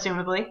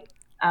 assumably,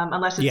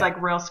 unless it's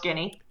like real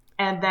skinny.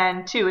 And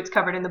then 2, it's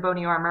covered in the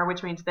bony armor,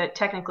 which means that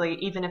technically,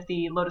 even if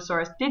the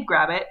Lotosaurus did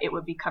grab it, it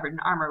would be covered in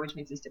armor, which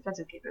means its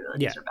defensive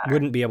capabilities are better.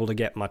 Wouldn't be able to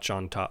get much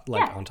on top,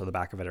 onto the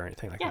back of it or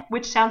anything like that.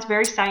 Which sounds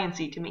very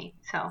sciencey to me.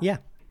 So yeah,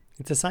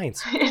 it's a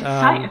science. It's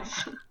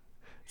science.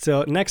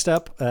 So next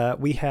up,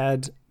 we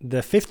had the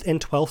 5th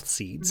and 12th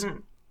seeds,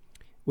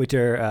 which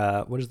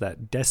are what is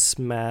that?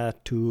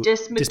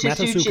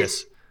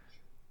 Desmatosuchus.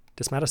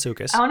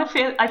 Desmatosuchus.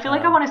 I feel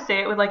like I want to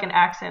say it with like an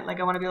accent.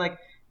 Like I want to be like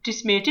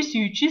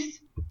Desmatosuchus.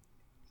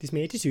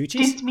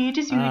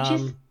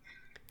 Desmatosuchus.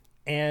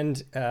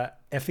 And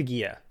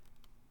Ephigia.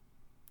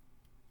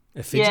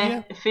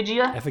 Ephigia?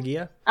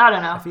 Ephigia? I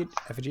don't know.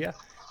 Ephigia?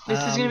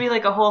 This is going to be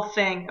like a whole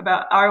thing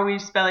about are we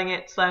spelling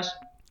it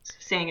 /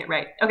 saying it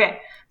right.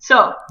 Okay,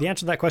 so. The answer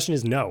to that question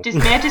is no.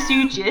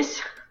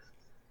 Desmatosuchus.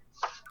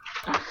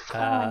 It's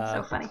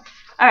so funny.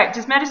 All right,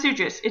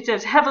 Desmatosuchus. It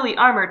says heavily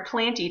armored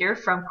plant eater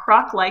from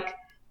croc-like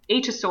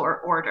Archosaur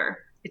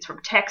order. It's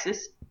from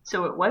Texas,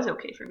 so it was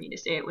okay for me to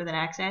say it with an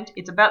accent.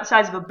 It's about the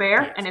size of a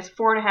bear, and it's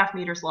 4.5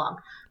 meters long.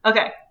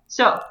 Okay,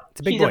 so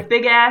he's a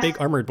big-ass, big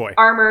armored boy,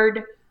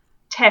 armored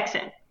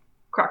Texan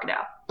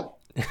crocodile.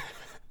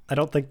 I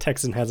don't think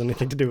Texan has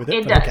anything to do with it.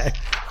 It does. Okay.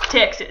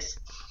 Texas.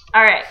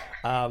 All right.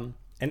 An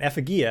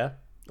Ephigia,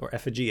 or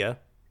Ephigia,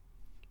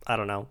 I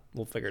don't know.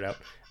 We'll figure it out.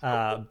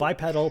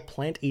 Bipedal,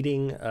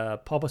 plant-eating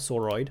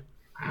papasauroid.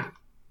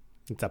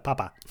 It's a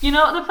papa.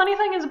 The funny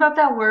thing is about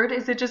that word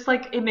is it just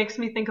like it makes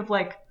me think of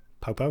like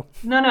popo.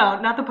 No,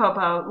 not the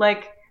popo.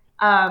 Like,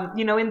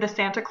 in the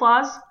Santa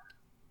Claus,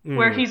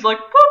 where he's like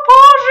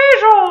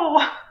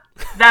Popo.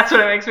 That's what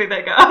it makes me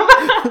think of.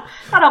 And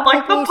I'm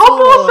like the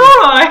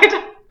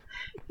papasauroid.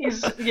 He's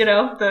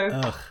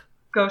the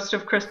ghost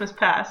of Christmas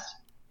past.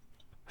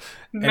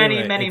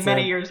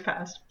 Many years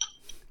past.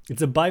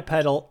 It's a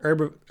bipedal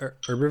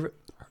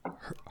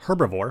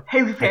herbivore.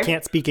 I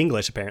can't speak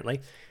English,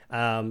 apparently.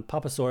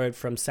 Papasaurid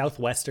from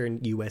southwestern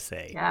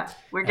USA. Yeah,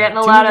 we're getting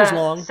a lot of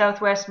long.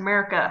 Southwest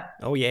America.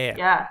 Oh, yeah.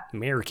 Yeah.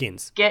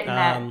 Americans. Getting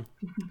that smackdown.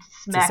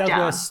 It's a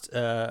Southwest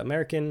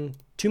American,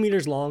 2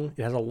 meters long.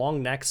 It has a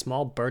long neck,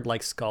 small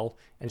bird-like skull,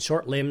 and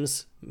short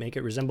limbs make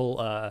it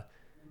resemble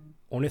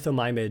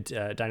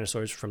ornithomimid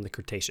dinosaurs from the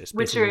Cretaceous.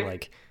 Which basically are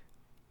like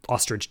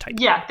ostrich type.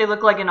 Yeah, they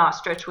look like an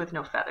ostrich with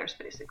no feathers,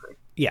 basically.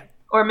 Yeah.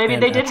 Or maybe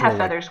they did have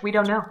feathers. We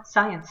don't know.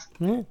 Science.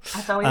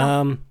 That's all we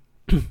know.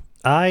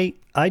 I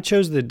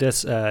chose the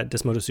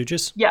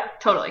Desmatosuchus. Yeah,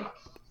 totally.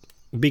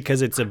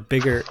 Because it's a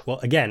bigger,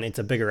 it's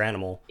a bigger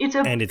animal. It's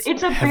a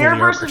bear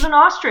versus an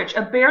ostrich.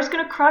 A bear's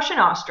going to crush an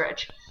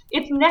ostrich.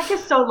 Its neck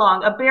is so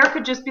long, a bear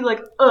could just be like,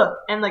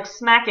 and like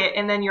smack it,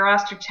 and then your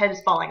ostrich head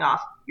is falling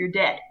off. You're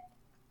dead.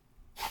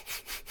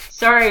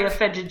 Sorry,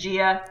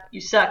 Ephigia,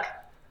 you suck.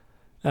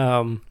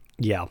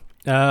 Yeah.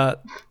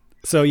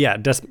 So yeah,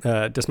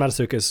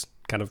 Desmatosuchus,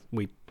 kind of,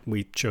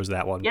 we chose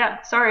that one.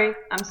 Yeah, sorry.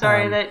 I'm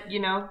sorry that,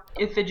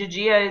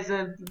 Ephigia is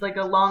a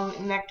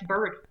long-necked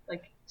bird.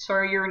 Like,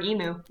 sorry you're an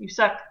emu. You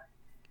suck.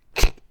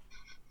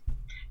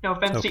 No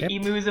offense to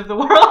emus of the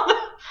world.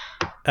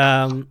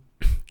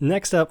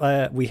 Next up,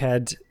 we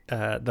had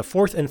the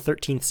 4th and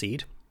 13th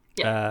seed.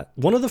 Yeah.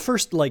 One of the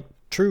first,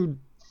 true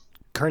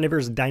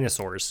carnivorous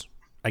dinosaurs,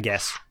 I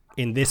guess,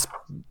 in this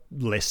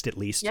list at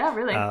least. Yeah,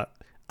 really. I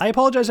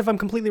apologize if I'm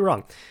completely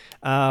wrong.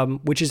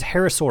 Which is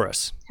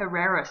Herrerasaurus.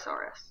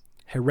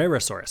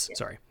 Herrerasaurus,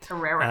 sorry.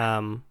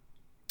 Herrera.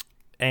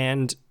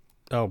 And,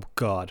 oh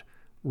god,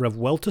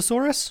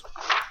 Revueltosaurus?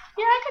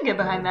 Yeah, I could get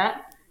behind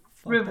that.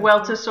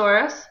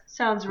 Revueltosaurus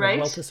sounds right.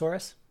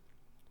 Revueltosaurus?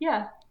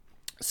 Yeah.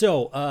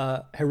 So,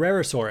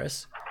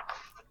 Herrerasaurus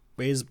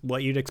is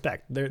what you'd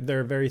expect.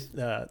 They're very,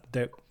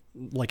 they're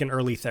like an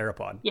early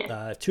theropod.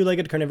 Yeah.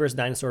 2-legged carnivorous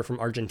dinosaur from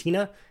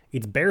Argentina.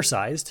 It's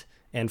bear-sized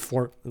and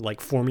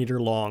 4-meter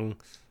long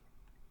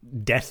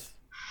death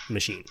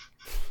machine.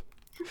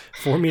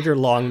 4-meter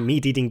long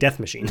meat-eating death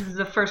machine. This is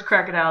the first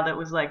crocodile that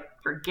was like,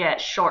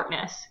 forget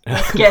shortness.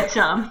 Let's get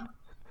some.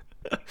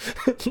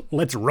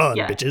 Let's run,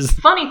 bitches.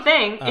 Funny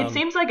thing, it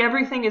seems like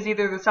everything is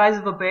either the size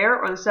of a bear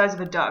or the size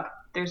of a dog.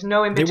 There's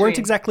no in between. They weren't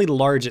exactly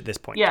large at this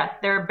point. Yeah,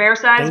 they're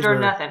bear-sized or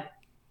nothing.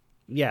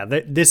 Yeah,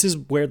 this is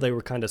where they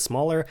were kind of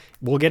smaller.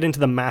 We'll get into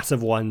the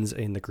massive ones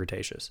in the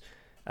Cretaceous.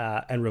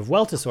 And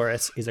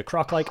Revueltosaurus is a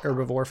croc-like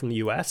herbivore from the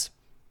U.S.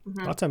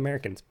 Lots of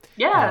Americans.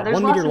 Yeah, there's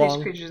lots of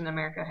these creatures in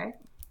America, hey?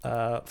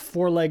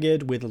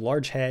 4-legged with a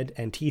large head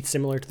and teeth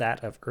similar to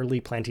that of early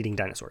plant-eating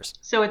dinosaurs.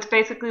 So it's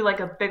basically like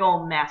a big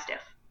old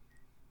mastiff.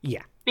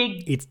 Yeah.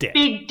 It's dead.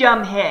 Big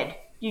dumb head.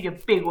 You get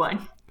a big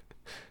one.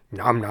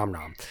 Nom nom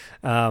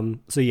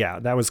nom. So yeah,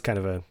 that was kind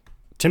of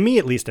to me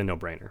at least, a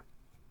no-brainer.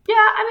 Yeah,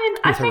 I mean,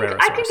 I think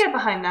I can get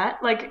behind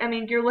that. Like, I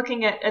mean, you're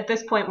looking at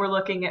this point, we're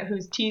looking at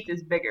whose teeth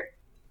is bigger,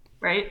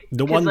 right?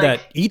 The one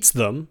that eats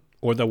them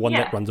or the one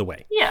that runs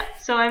away. Yeah.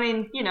 So I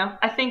mean,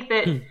 I think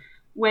that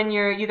when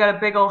you got a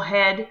big old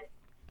head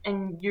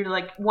and you're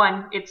like,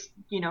 one, it's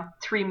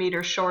 3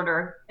 meters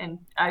shorter and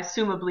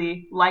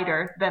assumably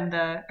lighter than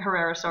the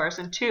Herrerasaurus,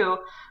 and two,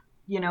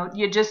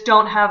 you just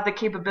don't have the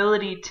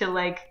capability to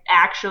like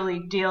actually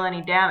deal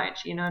any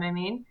damage. You know what I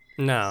mean?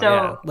 No,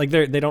 so, like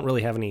they don't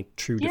really have any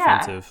true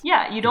defensive.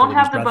 Yeah, you don't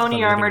have the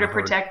bony armor to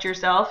protect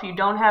yourself. You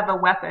don't have a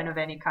weapon of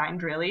any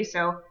kind, really.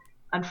 So,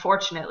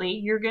 unfortunately,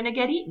 you're gonna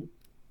get eaten.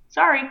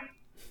 Sorry.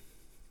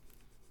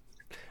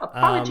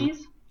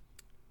 Apologies.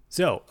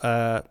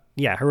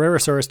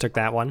 Herrerasaurus took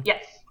that one.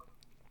 Yes.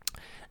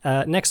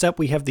 Next up,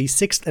 we have the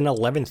 6th and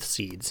 11th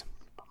seeds,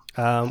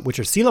 which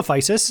are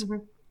Coelophysis,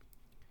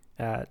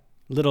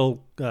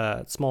 little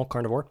small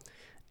carnivore,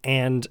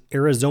 and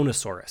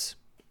Arizonosaurus.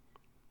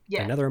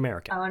 Yeah. Another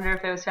American. I wonder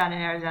if it was found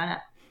in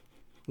Arizona.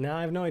 No,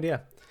 I have no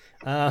idea.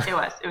 It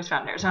was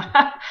found in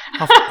Arizona.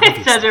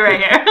 It says it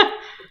right here.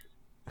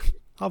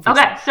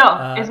 Obviously. Okay,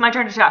 so it's my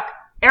turn to talk.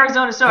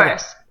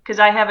 Arizonosaurus, because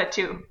I have it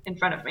too in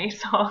front of me,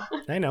 so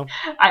I know.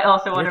 I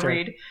also want to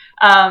read.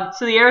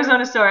 So the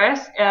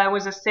Arizonosaurus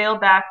was a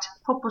sail-backed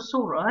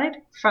poposauroid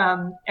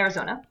from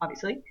Arizona,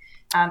 obviously.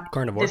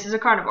 Carnivore. This is a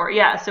carnivore,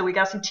 yeah. So we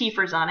got some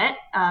teethers on it.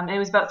 And it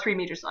was about 3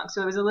 meters long.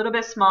 So it was a little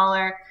bit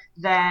smaller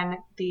than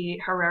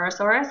the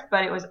Herrerasaurus,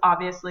 but it was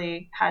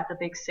obviously had the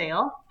big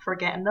sail for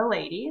getting the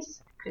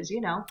ladies, because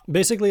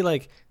Basically,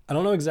 like, I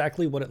don't know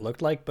exactly what it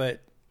looked like,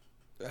 but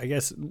I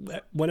guess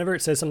whenever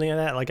it says something like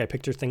that, like I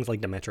picture things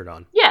like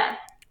Dimetrodon. Yeah.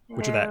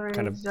 Which are that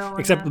kind of,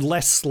 except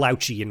less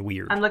slouchy and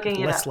weird. I'm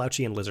looking at less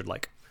slouchy and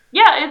lizard-like.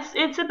 Yeah,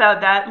 it's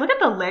about that. Look at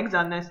the legs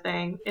on this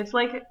thing. It's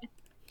like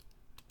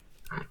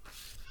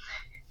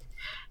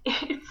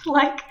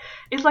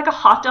a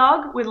hot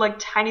dog with like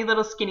tiny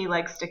little skinny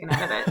legs sticking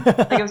out of it.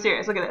 Like, I'm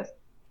serious. Look at this.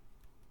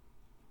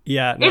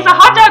 Yeah, it's a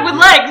hot dog with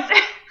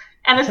legs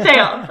and a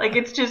sail. Like,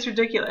 it's just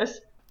ridiculous.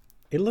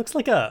 It looks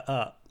like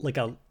a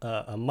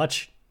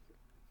much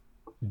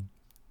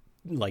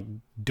like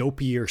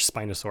dopier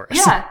Spinosaurus.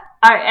 Yeah.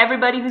 All right,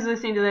 everybody who's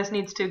listening to this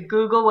needs to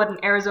Google what an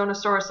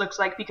Arizonosaurus looks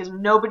like, because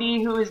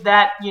nobody who is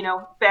that,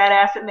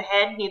 badass in the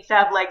head needs to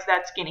have legs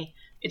that skinny.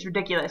 It's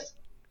ridiculous.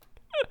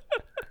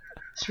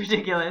 It's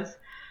ridiculous.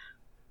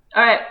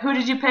 All right, who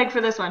did you peg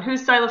for this one?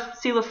 Who's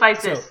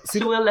Coelophysis?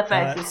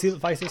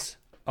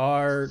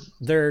 Coelophysis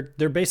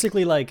they're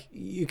basically like,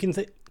 you can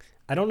think,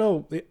 I don't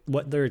know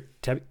what they're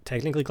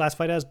technically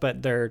classified as,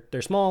 but they're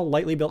small,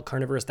 lightly built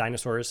carnivorous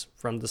dinosaurs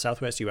from the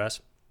Southwest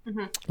U.S.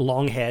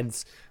 Long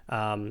heads,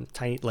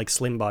 tiny, like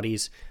slim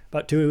bodies,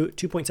 about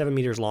 2.7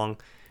 meters long,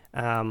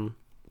 kind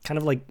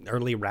of like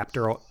early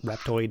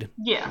raptoroid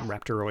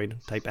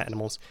type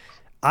animals.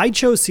 I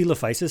chose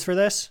Coelophysis for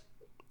this,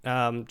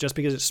 just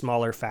because it's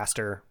smaller,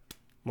 faster,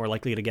 more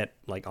likely to get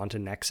like onto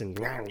necks and.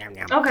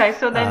 Okay,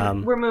 so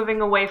then we're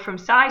moving away from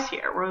size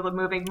here. We're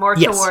moving more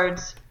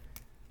towards,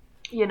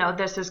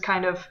 this is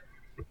kind of,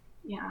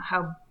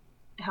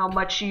 how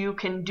much you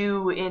can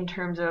do in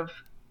terms of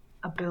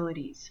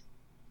abilities.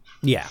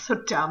 Yeah. So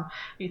dumb.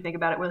 When you think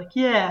about it, we're like,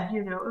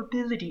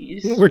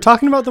 abilities. We're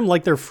talking about them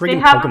like they're friggin'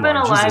 Pokemon. They haven't been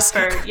alive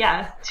for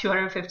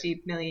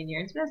 250 million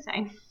years. That's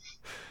saying.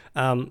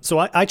 So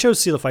I chose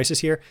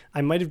Coelophysis here.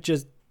 I might have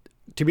just,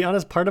 to be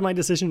honest, part of my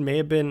decision may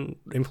have been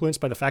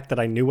influenced by the fact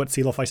that I knew what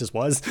Coelophysis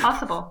was.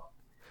 Possible.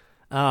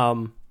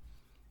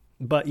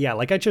 But yeah,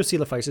 like I chose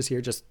Coelophysis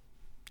here. Just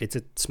it's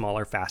a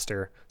smaller,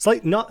 faster. It's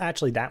like not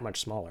actually that much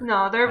smaller.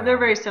 No, they're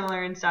very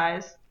similar in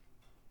size.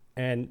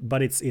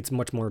 But it's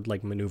much more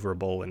like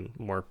maneuverable and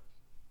more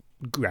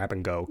grab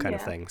and go kind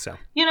of thing. So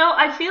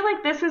I feel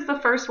like this is the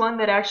first one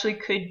that actually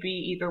could be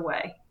either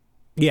way.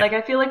 Yeah. Like,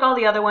 I feel like all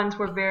the other ones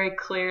were very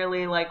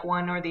clearly like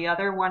one or the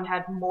other. One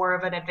had more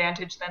of an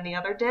advantage than the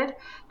other did.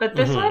 But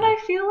this one I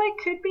feel like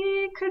could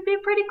be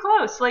pretty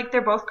close. Like,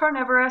 they're both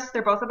carnivorous.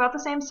 They're both about the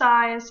same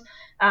size.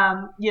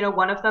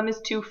 One of them is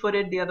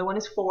 2-footed. The other one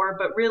is 4.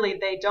 But really,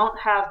 they don't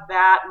have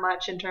that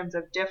much in terms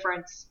of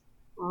difference.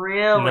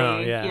 Really, no,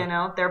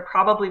 yeah. They're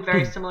probably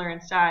very similar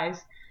in size.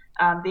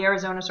 The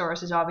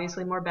Arizonosaurus is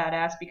obviously more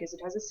badass because it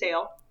has a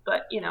sail,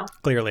 but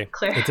Clearly,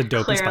 it's a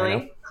dopey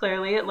spino.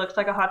 Clearly, it looks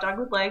like a hot dog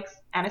with legs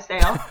and a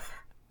sail,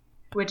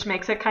 which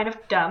makes it kind of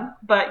dumb.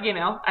 But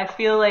I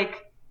feel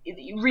like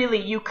really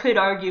you could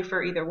argue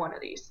for either one of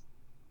these.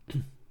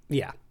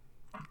 Yeah,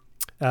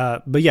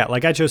 but yeah,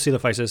 like I chose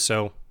Coelophysis,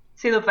 so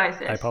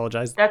Coelophysis. I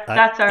apologize.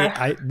 That's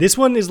our. This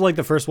one is like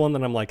the first one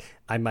that I'm like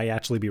I might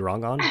actually be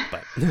wrong on,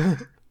 but.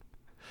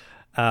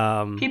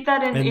 Keep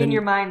that in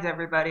your minds,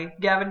 everybody.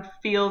 Gavin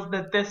feels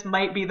that this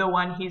might be the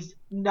one he's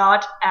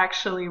not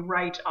actually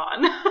right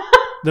on.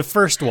 The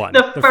first one.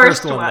 The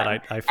first one that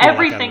I feel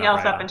everything like else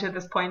right up on. until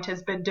this point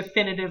has been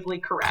definitively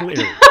correct.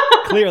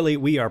 Clearly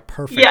we are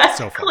perfect yes,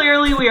 so far.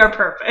 Clearly we are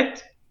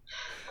perfect.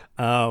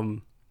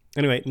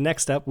 Anyway,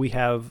 next up we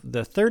have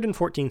the 3rd and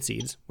 14th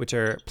seeds, which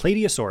are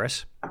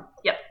Plateosaurus.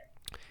 Yep.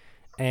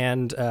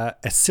 And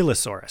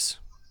Acylosaurus.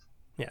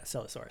 Yeah,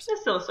 Acylosaurus.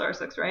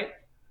 Acylosaurus looks right.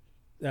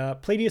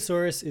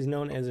 Plateosaurus is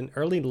known as an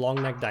early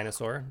long-necked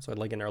dinosaur, so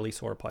like an early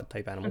sauropod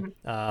type animal.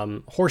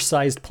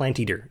 Horse-sized plant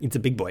eater. It's a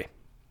big boy.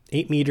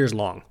 8 meters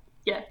long.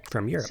 Yeah.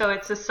 From Europe. So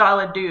it's a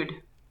solid dude.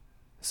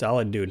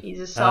 Solid dude.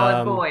 He's a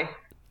solid boy.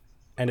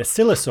 And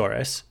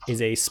Acylosaurus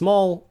is a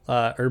small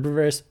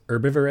herbivorous,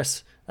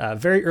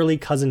 very early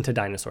cousin to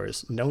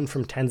dinosaurs, known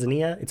from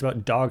Tanzania. It's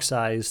about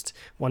dog-sized,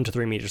 1 to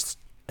 3 meters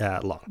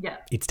long. Yeah.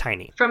 It's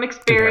tiny. From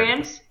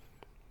experience,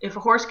 if a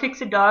horse kicks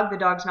a dog, the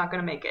dog's not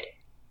going to make it.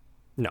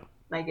 No.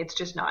 Like, it's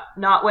just not.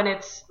 Not when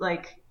it's,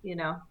 like,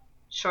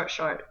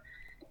 short.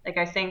 Like,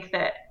 I think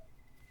that,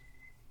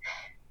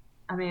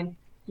 I mean,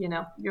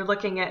 you're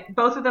looking at,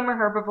 both of them are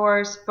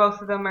herbivores.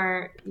 Both of them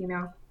are,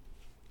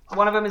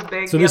 one of them is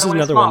big, so the this other is one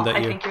is another small. one that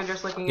I think you're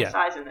just looking at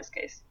size in this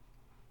case.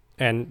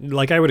 And,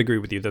 like, I would agree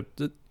with you.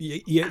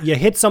 You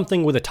hit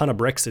something with a ton of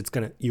bricks,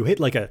 you hit,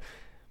 like,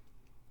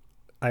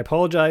 I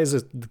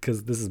apologize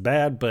because this is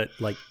bad, but,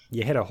 like,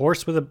 you hit a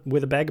horse with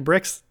a bag of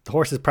bricks, the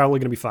horse is probably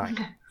going to be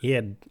fine.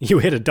 You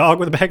hit a dog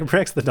with a bag of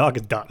bricks, the dog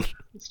is done.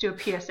 Let's do a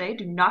PSA.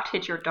 Do not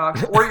hit your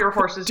dogs or your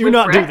horses do with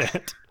not bricks. do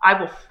that.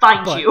 I will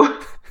find you.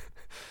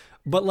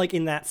 But, like,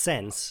 in that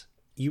sense,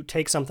 you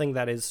take something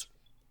that is,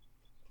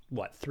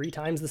 3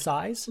 times the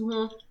size?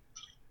 Mm-hmm.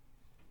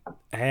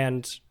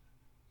 And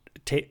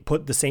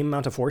put the same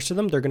amount of force to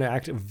them, they're going to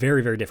act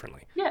very, very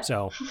differently. Yeah.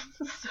 So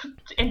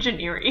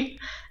engineering.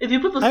 If you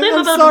put the same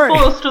amount of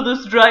force to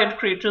this giant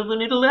creature,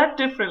 then it'll act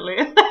differently.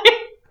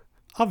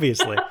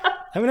 Obviously.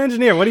 I'm an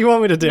engineer. What do you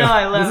want me to do? No,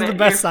 I love this it. is the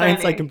best You're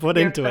science funny. I can put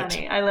You're into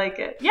funny. it. I like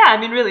it. Yeah, I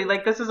mean, really,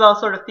 like, this is all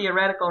sort of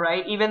theoretical,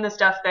 right? Even the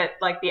stuff that,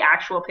 like, the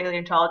actual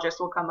paleontologists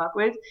will come up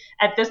with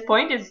at this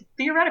point is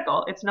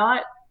theoretical. It's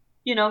not,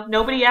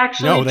 nobody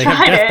actually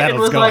tried it and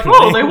was like,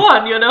 oh, they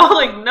won,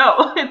 Like,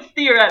 no, it's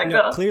theoretical.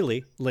 No,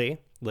 clearly, Lee,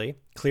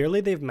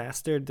 clearly they've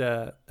mastered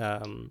the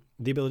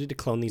ability to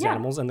clone these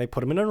animals, and they put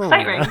them in an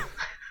fight arena. ring.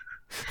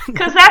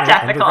 Because that's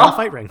ethical.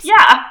 Fight rings.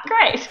 Yeah,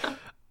 great.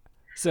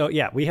 So,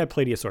 yeah, we had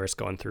Plateosaurus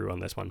going through on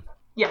this one.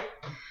 Yeah.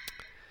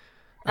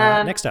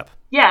 Next up.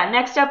 Yeah,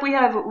 next up we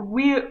have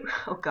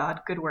oh god,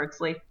 good words,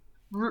 Lee.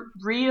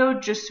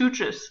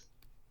 Rheojosuchus.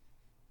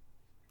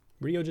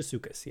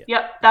 Rheojosuchus, yeah.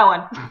 Yep, that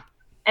one.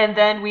 And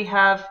then we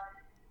have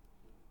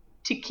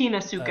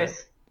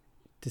Tikinosuchus.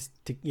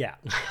 Yeah.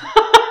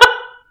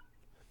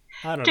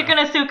 I don't know.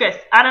 Tikinosuchus.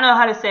 I don't know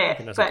how to say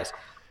it, but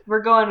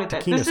we're going with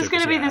it. This is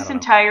going to be this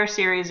entire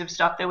series of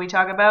stuff that we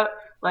talk about.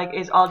 Like,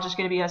 is all just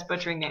going to be us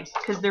butchering names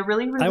because they're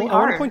really, really hard. I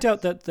want to point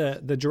out that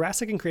the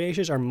Jurassic and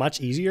Cretaceous are much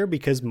easier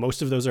because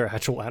most of those are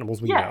actual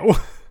animals we know.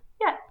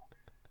 Yeah.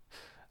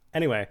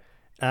 Anyway.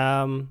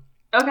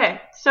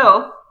 Okay,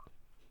 so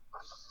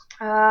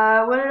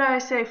what did I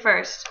say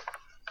first?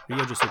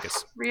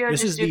 Rheojosuchus.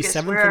 This is the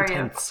 7th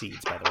and 10th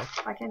seeds, by the way.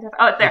 I can't have.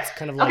 Oh, it's there. It's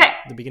kind of like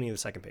the beginning of the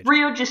second page.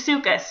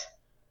 Rheojosuchus,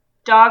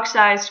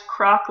 dog-sized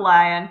croc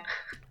lion.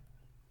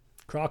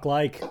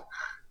 Croc-like.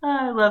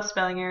 I love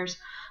spelling errors.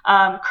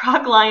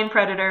 Croc lion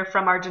predator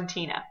from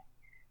Argentina.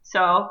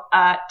 So,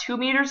 2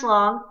 meters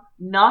long,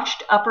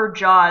 notched upper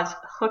jaws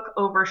hook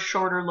over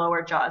shorter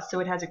lower jaws. So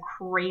it has a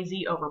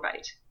crazy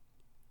overbite.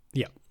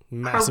 Yeah,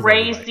 massive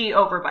crazy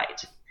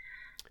overbite.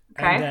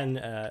 Okay. And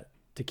then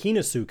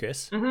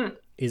Tikinosuchus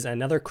is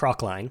another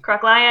croc lion.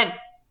 Croc lion.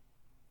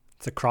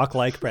 It's a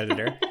croc-like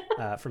predator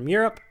from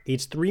Europe.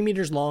 It's 3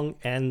 meters long,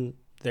 and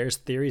there's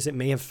theories it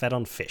may have fed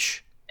on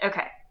fish.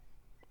 Okay.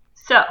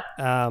 So,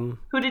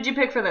 who did you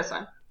pick for this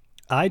one?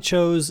 I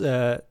chose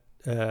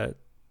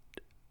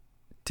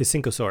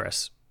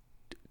Ticincosaurus.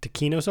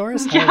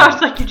 Tikinosaurus? Yeah, I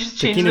was like, you just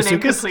changed the name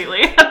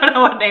completely. I don't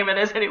know what name it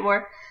is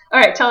anymore. All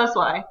right, tell us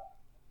why.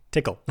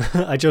 Tickle.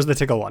 I chose the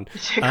tickle one.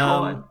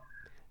 Tickle one.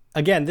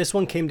 Again, this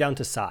one came down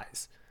to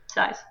size.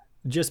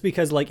 Just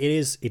because, like,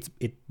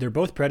 they're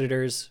both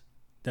predators.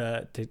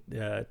 The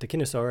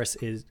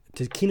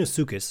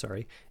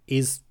Tikinosuchus,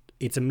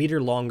 it's a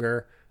meter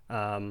longer.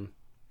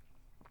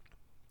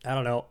 I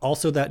don't know.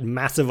 Also, that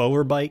massive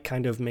overbite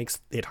kind of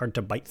makes it hard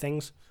to bite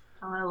things.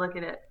 I want to look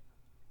at it.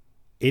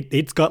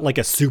 It's got like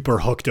a super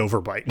hooked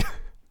overbite.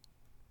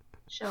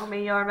 Show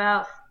me your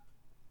mouth.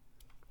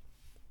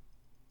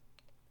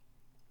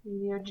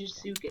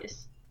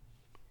 Rheojosuchus.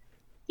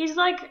 He's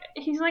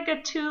like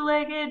a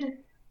two-legged.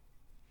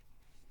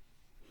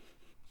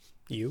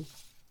 You?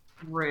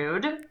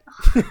 Rude.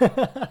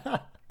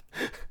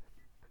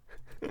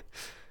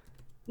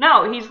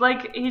 No, he's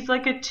like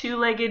a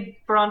two-legged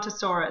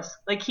brontosaurus.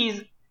 Like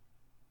he's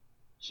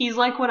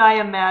like what I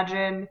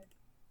imagine.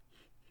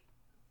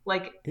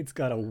 Like it's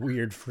got a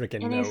weird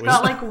freaking and nose. He's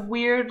got like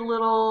weird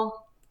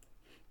little.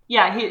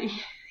 Yeah,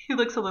 he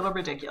looks a little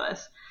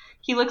ridiculous.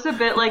 He looks a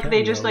bit like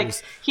they just like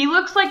he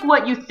looks like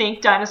what you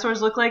think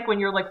dinosaurs look like when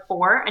you're like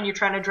 4 and you're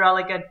trying to draw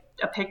like a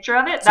picture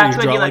of it. So That's you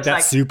what draw he like looks that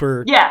like.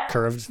 super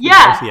curved.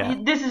 Yeah.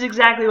 This is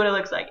exactly what it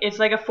looks like. It's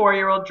like a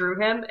 4-year-old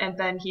drew him and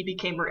then he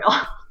became real.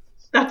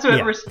 That's what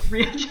I'm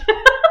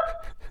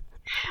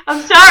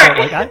sorry.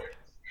 So, like,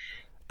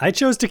 I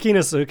chose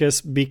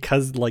Tachinosuchus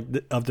because like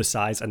of the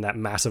size and that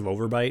massive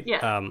overbite.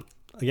 Yeah.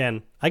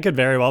 Again, I could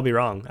very well be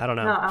wrong. I don't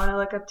know. No, I want to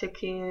look up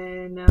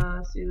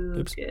Tachinosuchus.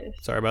 Oops.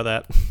 Sorry about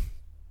that.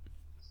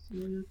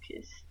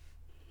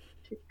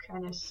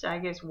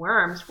 Tachinosuchus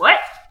worms. What?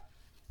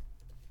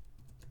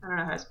 I don't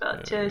know how to spell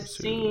it.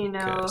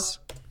 Tachinosuchus.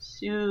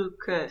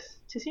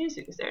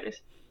 Tachinosuchus. There it is.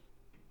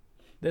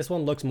 This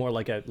one looks more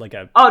like a.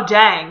 Oh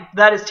dang!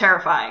 That is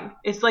terrifying.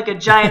 It's like a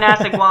giant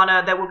ass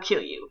iguana that will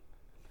kill you.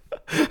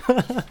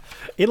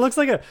 It looks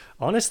like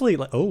honestly.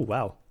 Like, oh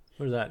wow,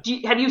 what is that?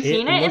 Have you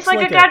seen it? It's like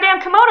a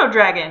goddamn Komodo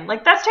dragon.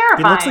 Like that's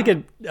terrifying. It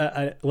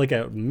looks like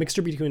a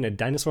mixture between a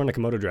dinosaur and a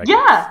Komodo dragon.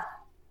 Yeah.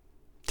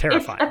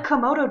 Terrifying. It's a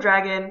Komodo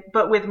dragon,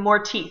 but with more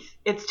teeth.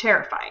 It's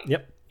terrifying.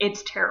 Yep.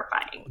 It's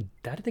terrifying.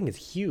 That thing is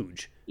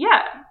huge.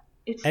 Yeah.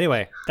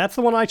 Anyway, that's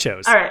the one I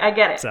chose. All right, I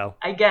get it. So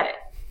I get it.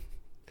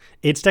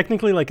 It's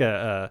technically like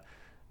a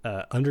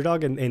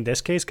underdog in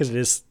this case because it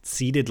is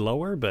seated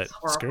lower, but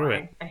screw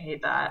it. I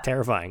hate that.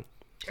 Terrifying.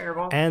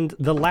 Terrible. And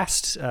the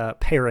last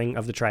pairing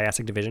of the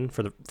Triassic division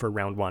for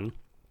round 1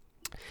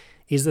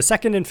 is the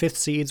 2nd and 5th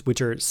seeds, which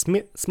are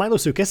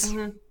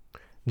Smilosuchus,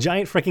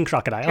 giant freaking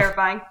crocodile.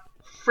 Terrifying.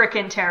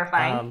 Frickin'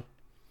 terrifying.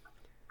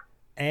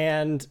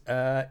 And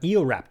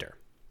Eoraptor.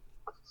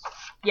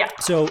 Yeah.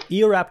 So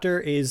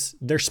Eoraptor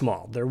they're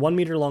small. They're 1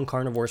 meter long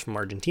carnivores from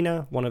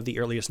Argentina, one of the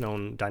earliest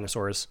known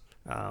dinosaurs.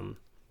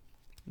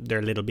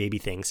 They're little baby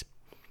things.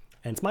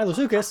 And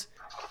Smilosuchus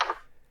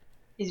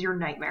is your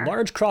nightmare.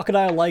 Large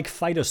crocodile-like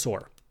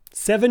phytosaur.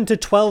 7 to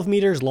 12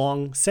 meters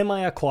long,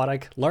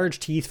 semi-aquatic, large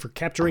teeth for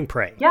capturing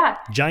prey. Yeah.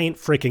 Giant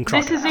freaking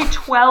crocodile. This is a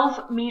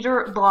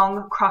 12-meter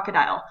long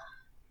crocodile.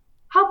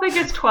 How big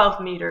is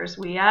 12 meters,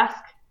 we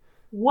ask?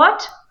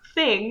 What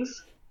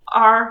things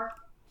are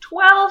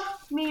 12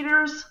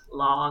 meters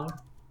long?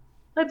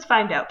 Let's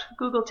find out.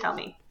 Google, tell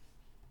me.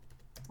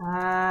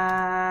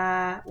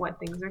 What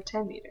things are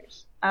 10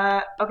 meters?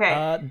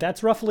 Okay.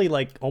 That's roughly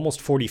like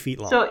almost 40 feet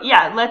long. So,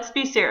 yeah, let's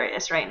be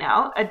serious right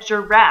now. A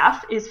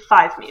giraffe is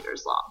 5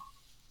 meters long.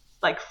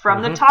 Like,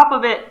 from the top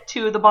of it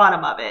to the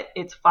bottom of it,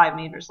 it's 5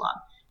 meters long.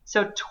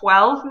 So,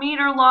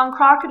 12-meter long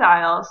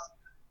crocodiles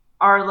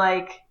are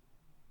like...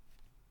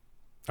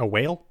 A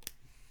whale?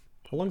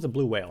 How long is a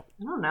blue whale?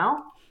 I don't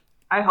know.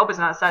 I hope it's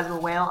not the size of a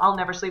whale. I'll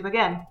never sleep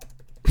again.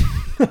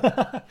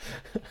 I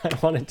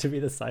want it to be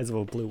the size of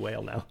a blue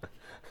whale now.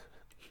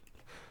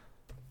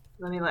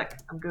 Let me look.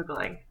 I'm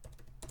Googling.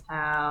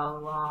 How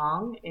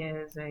long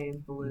is a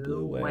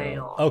blue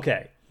whale?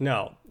 Okay.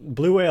 No.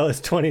 Blue whale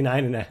is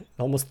 29 and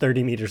almost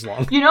 30 meters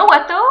long. You know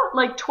what, though?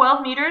 Like,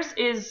 12 meters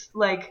is,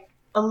 like,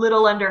 a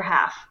little under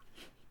half.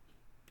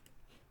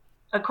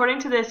 According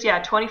to this,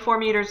 24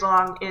 meters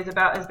long is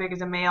about as big as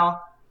a male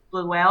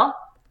blue whale.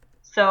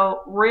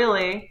 So,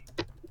 really,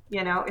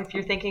 if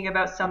you're thinking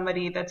about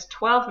somebody that's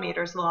 12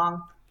 meters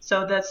long,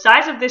 so the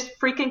size of this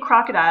freaking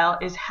crocodile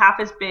is half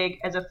as big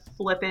as a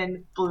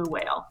flippin' blue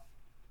whale.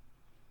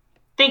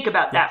 Think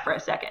about that for a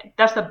second.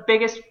 That's the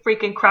biggest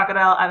freaking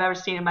crocodile I've ever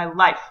seen in my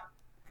life.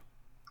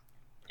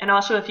 And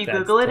also, if you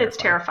Google it, it's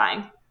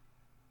terrifying.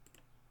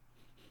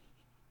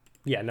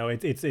 Yeah, no,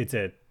 it's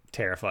a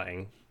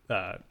terrifying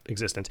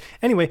existence.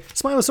 Anyway,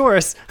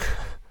 Smilosuchus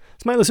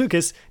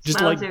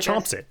just like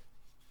chomps it.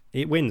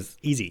 It wins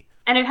easy.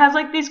 And it has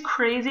like these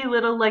crazy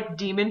little like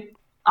demon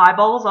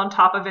eyeballs on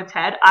top of its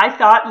head. I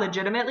thought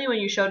legitimately when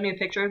you showed me a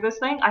picture of this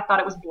thing, I thought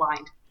it was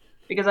blind.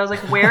 Because I was like,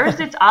 where is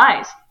its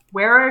eyes?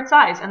 Where are its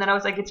eyes? And then I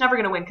was like, it's never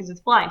going to win because it's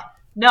blind.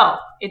 No,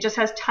 it just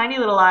has tiny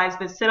little eyes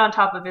that sit on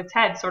top of its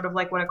head, sort of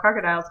like what a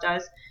crocodile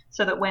does,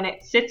 so that when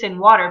it sits in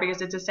water,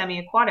 because it's a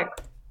semi-aquatic,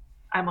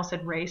 I almost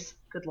said race,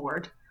 good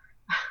lord.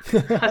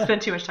 I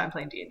spent too much time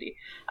playing D&D.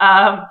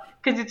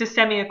 Because it's a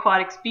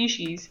semi-aquatic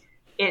species,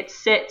 it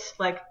sits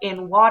like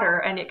in water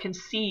and it can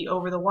see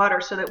over the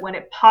water so that when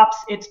it pops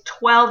its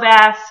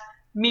 12-ass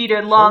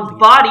meter long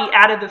body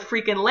out of the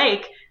freaking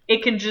lake,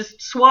 it can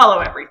just swallow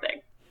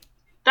everything.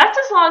 That's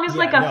as long as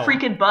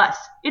freaking bus.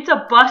 It's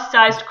a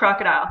bus-sized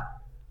crocodile.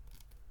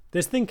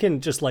 This thing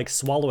can just like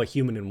swallow a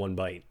human in one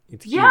bite.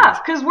 It's huge. Yeah,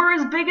 because we're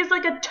as big as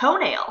like a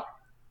toenail.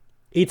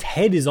 Its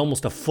head is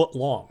almost a foot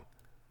long.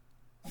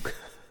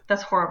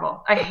 That's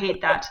horrible. I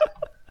hate that.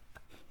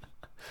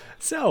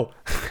 So,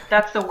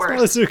 that's the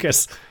worst.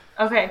 Smilosuchus.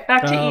 Okay,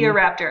 back to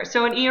Eoraptor.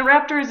 So an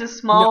Eoraptor is a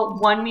small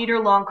 1 meter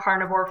long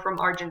carnivore from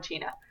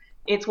Argentina.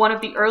 It's one of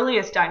the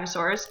earliest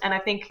dinosaurs, and I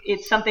think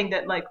it's something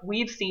that like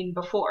we've seen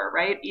before,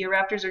 right?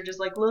 Eoraptors are just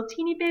like little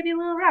teeny baby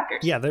little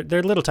raptors. Yeah,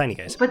 they're little tiny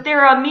guys. But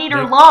they're a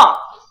meter long.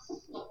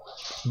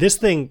 This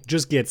thing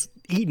just gets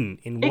eaten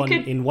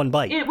in one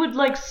bite. It would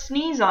like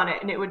sneeze on it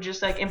and it would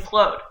just like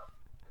implode.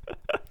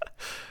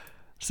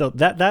 So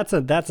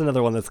that's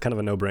another one that's kind of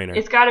a no-brainer.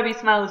 It's got to be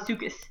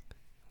Smilosukis.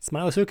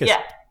 Smilosukis.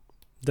 Yeah.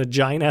 The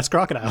giant-ass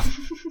crocodile.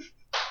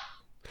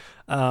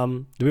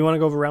 Do we want to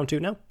go over round 2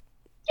 now?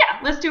 Yeah,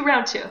 let's do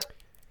round 2.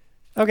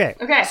 Okay.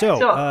 So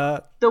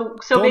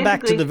going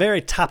back to the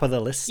very top of the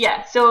list.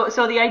 Yeah. So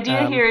the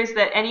idea here is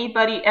that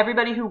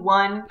everybody who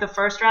won the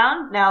first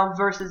round now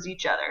versus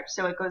each other.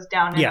 So it goes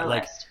down in the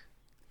list.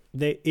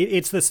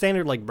 It's the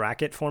standard like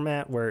bracket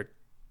format where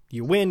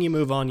you win, you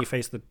move on, you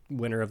face the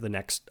winner of the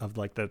next of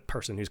like the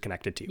person who's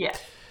connected to you. Yeah.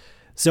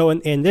 So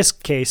in this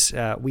case,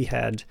 we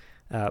had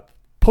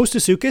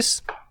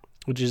Postosuchus,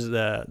 which is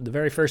the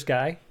very first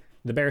guy,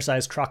 the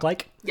bear-sized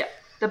croc-like. Yeah.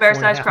 The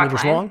bear-sized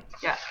croc-like. 4.5 meters long.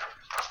 Yeah.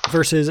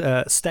 Versus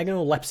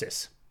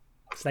Stegonolepis,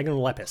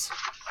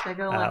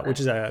 which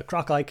is a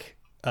croc-like,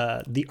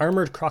 the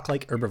armored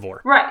croc-like herbivore.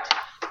 Right.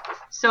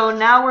 So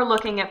now we're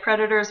looking at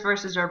predators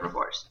versus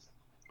herbivores.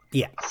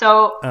 Yeah.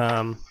 So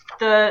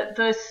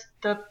the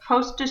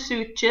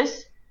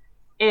Postosuchus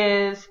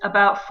is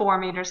about 4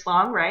 meters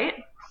long, right?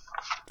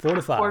 4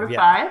 to 5. 4 to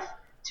 5.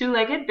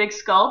 2-legged, big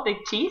skull, big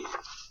teeth,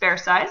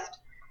 bear-sized.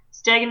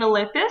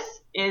 Stegonolepis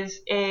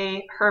is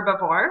a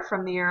herbivore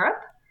from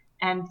Europe.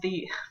 And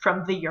the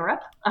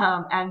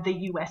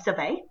US of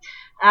A.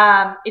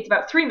 It's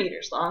about 3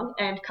 meters long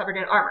and covered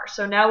in armor.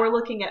 So now we're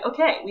looking at,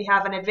 okay, we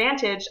have an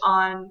advantage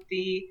on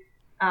the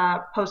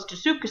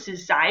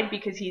Postosuchus' side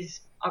because he's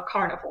a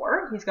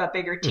carnivore. He's got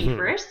bigger teeth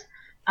first.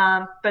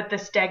 But the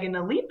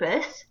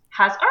Stegonolepis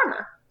has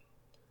armor.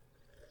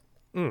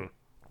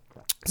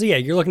 So yeah,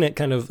 you're looking at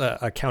kind of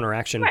a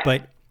counteraction. Right.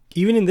 But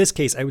even in this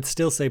case, I would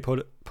still say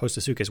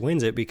Postosuchus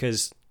wins it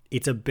because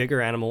it's a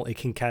bigger animal. It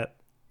can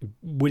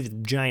with a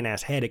giant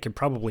ass head, it could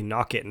probably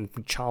knock it and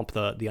chomp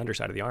the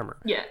underside of the armor.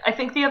 Yeah, I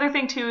think the other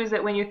thing too is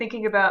that when you're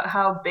thinking about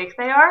how big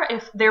they are,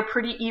 if they're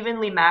pretty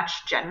evenly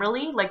matched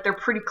generally, like they're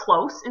pretty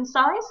close in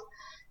size.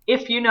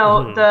 If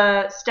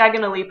the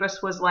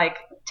Stegonolepis was like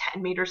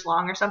 10 meters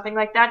long or something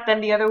like that,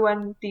 then the other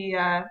one,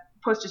 the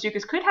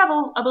Postosuchus, could have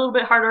a little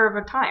bit harder of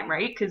a time,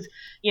 right? Because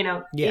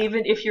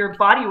even if your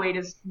body weight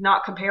is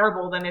not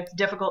comparable, then it's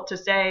difficult to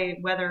say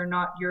whether or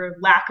not your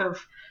lack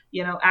of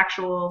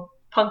actual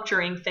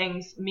puncturing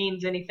things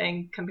means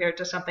anything compared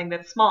to something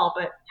that's small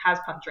but has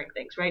puncturing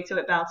things, right? So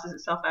it balances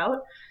itself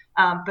out.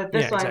 But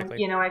this one,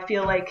 exactly. I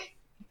feel like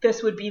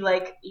this would be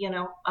like,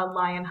 a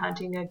lion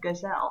hunting a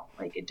gazelle.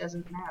 Like it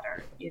doesn't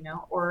matter,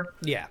 or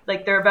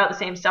like they're about the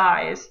same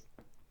size.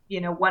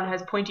 One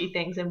has pointy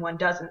things and one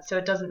doesn't. So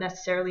it doesn't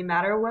necessarily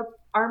matter what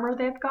armor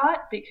they've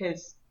got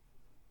because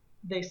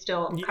they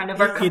still kind of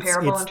are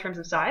comparable in terms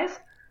of size.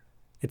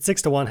 It's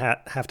 6 to 1,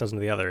 half dozen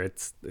to the other.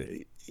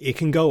 It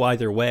can go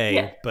either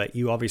way, but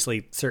you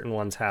obviously, certain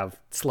ones have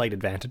slight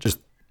advantages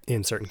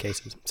in certain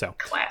cases. So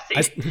classy.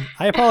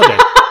 I apologize.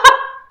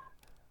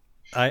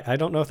 I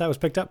don't know if that was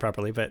picked up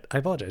properly, but I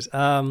apologize.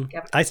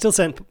 I still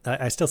said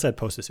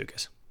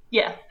Postosuchus.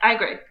 Yeah, I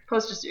agree.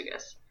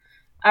 Postosuchus.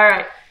 All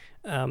right.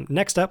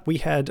 Next up, we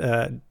had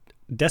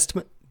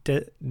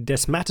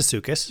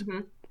Desmatosuchus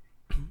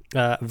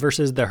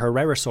versus the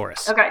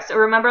Herrerasaurus. Okay, so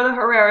remember the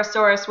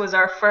Herrerasaurus was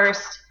our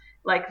first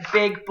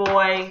big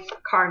boy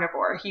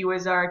carnivore. He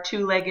was our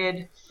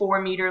 2-legged,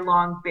 4 meter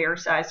long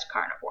bear-sized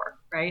carnivore,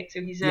 right?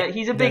 So he's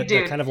a big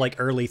dude. The kind of like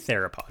early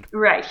theropod.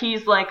 Right.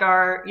 He's like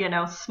our,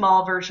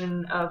 small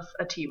version of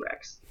a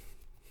T-Rex.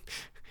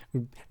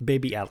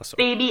 Baby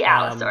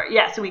Allosaur.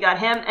 Yeah, so we got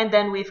him. And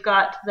then we've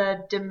got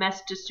the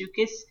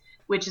Domesticucus,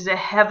 which is a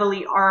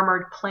heavily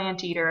armored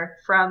plant eater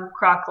from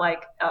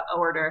croc-like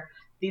order.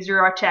 These are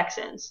our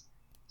Texans.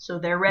 So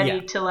they're ready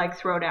to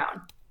throw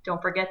down. Don't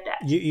forget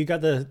that. You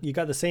got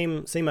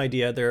the same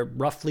idea. They're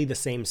roughly the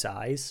same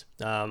size,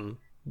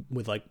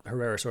 with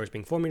Herrerasaurus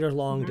being 4 meters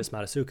long,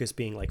 Desmatosuchus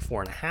being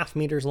 4.5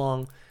 meters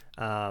long.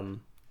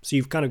 So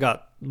you've kind of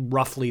got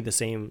roughly the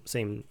same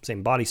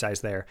body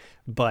size there,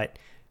 but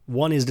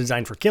one is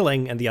designed for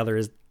killing and the other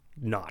is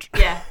not.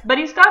 Yeah, but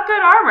he's got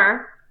good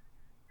armor.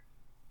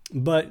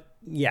 But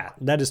yeah,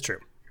 that is true.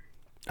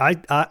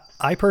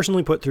 I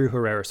personally put through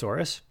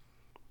Herrerasaurus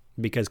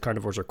because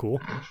carnivores are cool.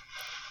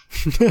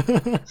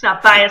 It's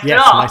not biased at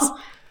all.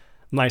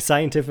 My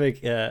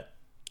scientific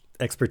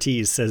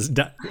expertise says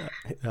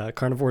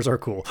carnivores are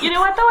cool. You know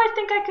what, though? I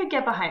think I could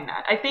get behind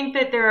that. I think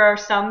that there are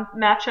some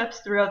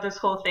matchups throughout this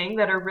whole thing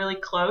that are really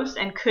close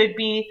and could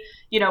be,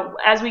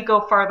 as we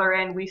go farther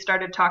in, we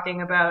started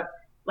talking about,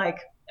 all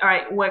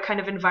right, what kind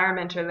of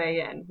environment are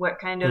they in? What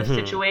kind of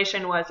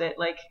situation was it?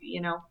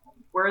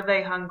 Were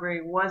they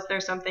hungry? Was there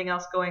something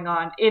else going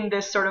on in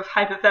this sort of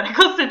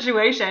hypothetical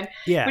situation?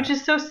 Yeah. Which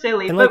is so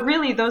silly. And but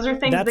really, those are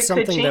things that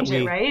could change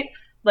it, right?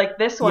 Like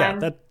this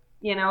one,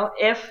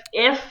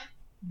 if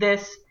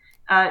this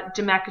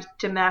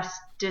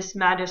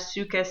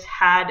Dismatosuchus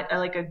had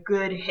a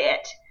good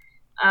hit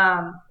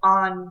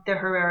on the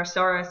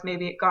Herrerasaurus.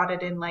 Maybe it got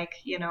it in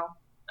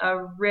a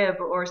rib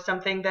or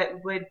something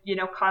that would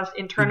cause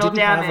internal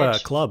damage. It didn't have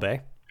a club, eh?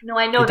 No,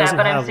 I know that,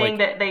 but I'm saying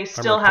that they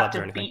still have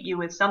to beat you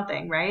with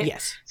something, right?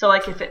 Yes. So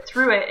if it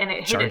threw it and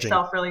it hit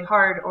itself really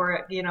hard,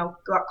 or it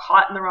got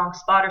caught in the wrong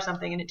spot or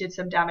something and it did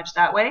some damage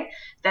that way,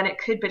 then it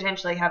could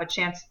potentially have a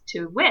chance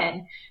to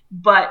win.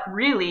 But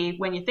really,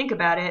 when you think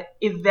about it,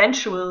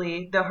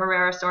 eventually the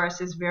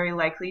Herrerasaurus is very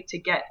likely to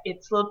get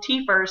its little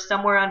teethers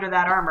somewhere under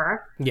that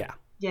armor. Yeah.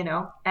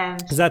 And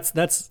because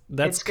that's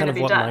kind of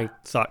what my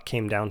thought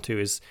came down to,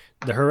 is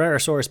the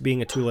Herrerasaurus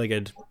being a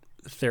two-legged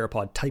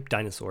theropod type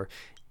dinosaur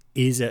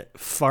is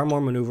far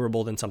more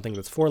maneuverable than something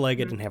that's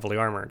four-legged and heavily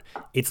armored.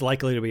 It's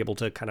likely to be able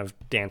to kind of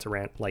dance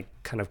around,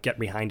 kind of get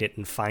behind it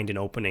and find an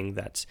opening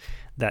that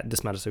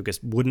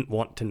Dismatosuchus wouldn't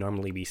want to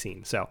normally be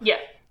seen. So yeah,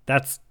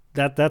 that's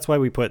why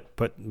we put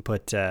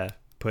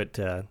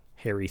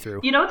Harry through.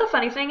 You know what the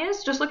funny thing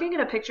is? Just looking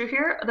at a picture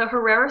here, the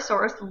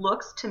Herrerasaurus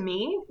looks to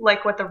me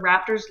like what the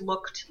raptors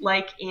looked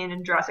like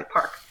in Jurassic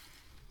Park.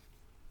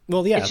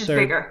 Well, yeah, it's just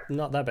bigger.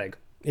 Not that big.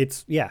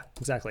 It's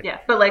exactly. Yeah,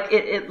 but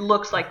it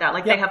looks like that.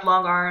 They have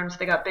long arms,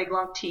 they got big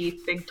long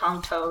teeth, big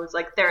tongue toes.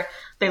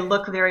 They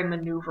look very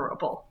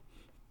maneuverable.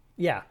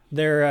 Yeah,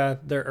 they're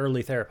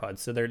early theropods,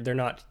 so they're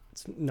not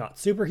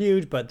super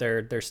huge, but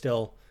they're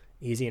still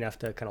easy enough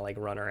to kind of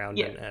run around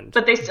and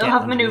but they still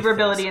have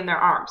maneuverability in their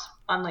arms,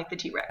 unlike the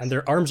T-Rex. And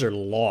their arms are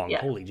long.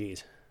 Yeah. Holy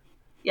jeez.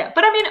 Yeah,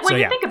 but I mean, when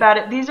you think about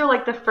it, these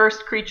are the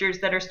first creatures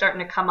that are starting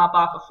to come up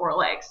off of four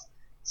legs,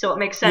 so it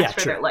makes sense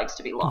for their legs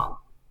to be long.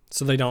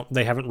 So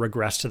they haven't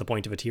regressed to the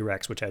point of a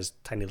T-Rex, which has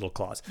tiny little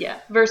claws. Yeah,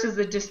 versus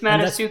the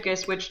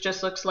Dismatosuchus, which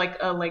just looks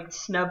like a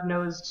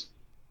snub-nosed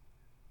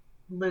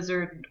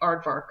lizard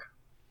aardvark.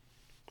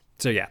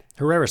 So yeah,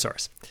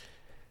 Herrerasaurus.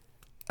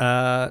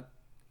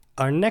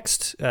 Our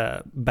next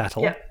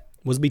battle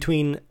was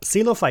between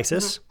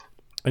Coelophysis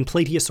and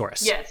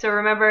Plateosaurus. Yeah, so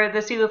remember,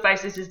 the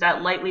Coelophysis is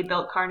that lightly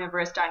built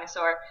carnivorous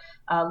dinosaur,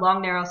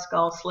 long, narrow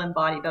skull, slim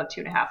body, about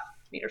 2.5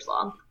 meters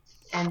long.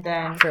 And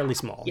then fairly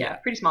small. Yeah,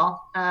 pretty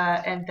small.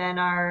 And then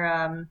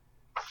our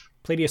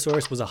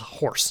Plateosaurus was a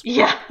horse.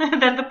 Yeah,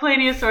 and then the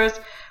Plateosaurus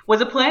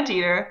was a plant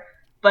eater,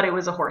 but it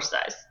was a horse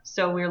size.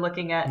 So we're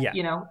looking at 8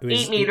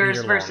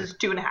 meters versus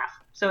 2.5.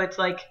 So it's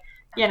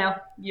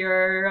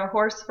you're a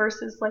horse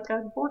versus a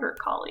border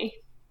collie.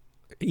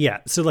 Yeah,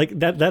 so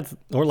that's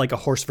or a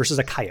horse versus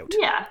a coyote.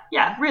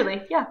 Yeah,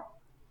 really, yeah.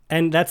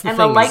 And that's the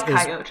thing. And a light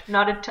coyote,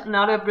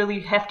 not a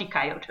really hefty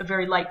coyote, a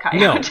very light coyote.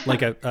 No,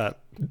 a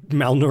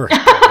malnourished.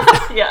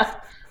 Yeah.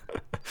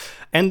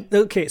 And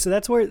okay, so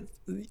that's where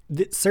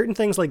certain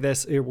things like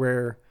this,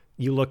 where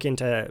you look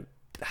into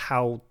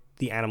how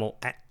the animal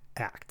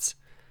acts,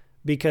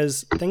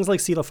 because things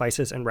like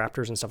Coelophysis and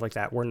raptors and stuff like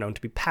that were known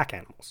to be pack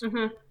animals.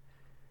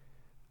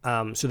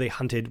 Mm-hmm. So they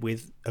hunted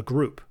with a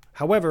group.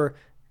 However,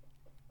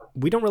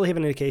 we don't really have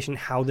an indication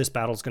how this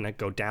battle's going to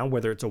go down,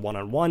 whether it's a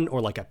one-on-one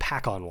or a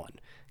pack-on-one.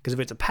 Because if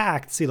it's a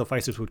pack,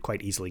 Coelophysis would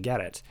quite easily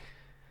get it.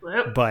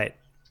 But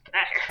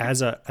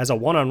as a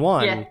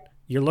one-on-one,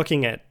 you're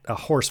looking at a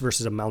horse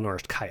versus a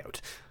malnourished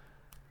coyote.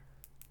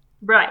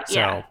 Right,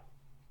 so,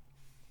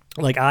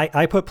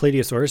 I put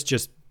Plateosaurus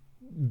just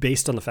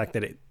based on the fact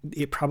that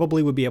it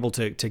probably would be able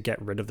to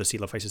get rid of the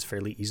Coelophysis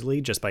fairly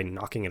easily just by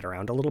knocking it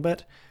around a little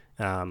bit.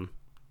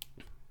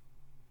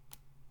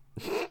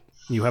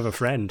 You have a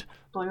friend.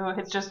 Blue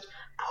has just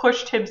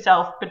pushed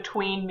himself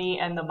between me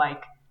and the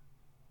mic.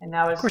 And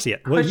now is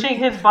pushing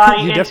his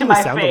body into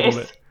my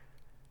face.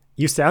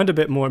 You sound a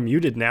bit more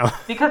muted now.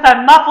 Because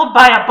I'm muffled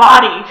by a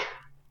body.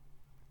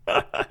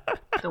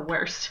 The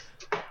worst.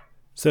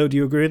 So do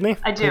you agree with me?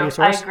 I do.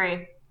 I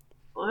agree.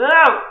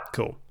 Whoa.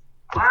 Cool.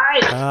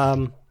 Why?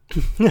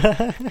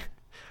 So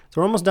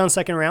we're almost done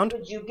second round.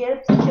 Did you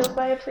get killed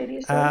by a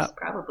Plateosaurus?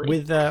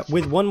 Probably.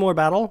 With one more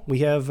battle, we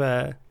have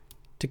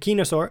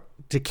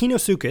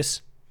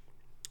Tachinosuchus.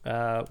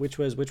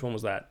 Which one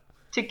was that?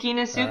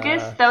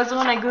 Tachinosuchus? That was the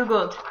one I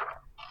googled.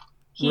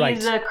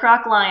 He's a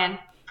croc lion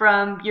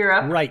from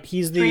Europe. Right,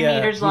 he's the 3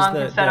 meters long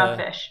and fed on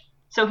fish.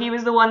 So he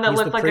was the one that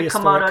looked like a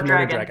Komodo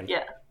dragon.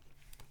 Yeah.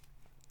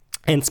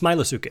 And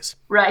Smilosuchus.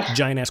 Right.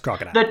 Giant ass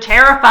crocodile. The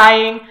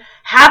terrifying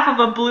half of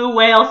a blue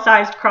whale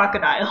sized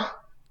crocodile.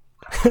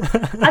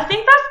 I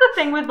think that's the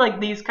thing with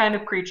these kind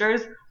of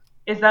creatures,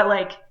 is that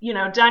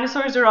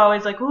dinosaurs are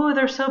always ooh,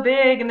 they're so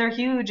big and they're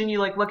huge, and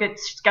you look at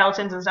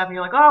skeletons and stuff and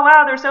you're oh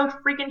wow, they're so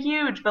freaking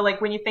huge.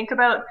 But when you think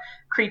about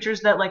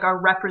creatures that are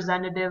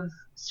representative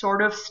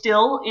sort of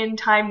still in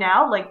time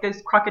now,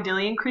 those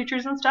crocodilian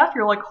creatures and stuff,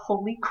 you're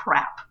holy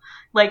crap.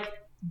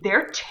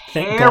 They're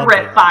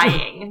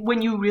terrifying.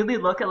 When you really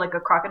look at a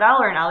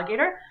crocodile or an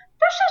alligator,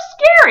 they're so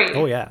scary.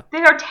 Oh yeah.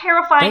 They are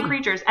terrifying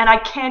creatures, and I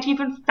can't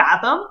even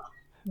fathom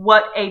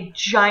what a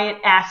giant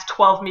ass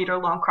 12-meter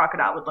long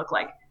crocodile would look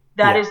like.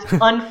 That is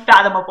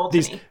unfathomable to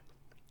me.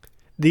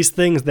 These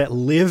things that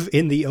live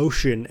in the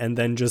ocean and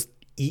then just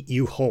eat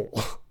you whole.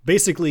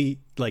 Basically,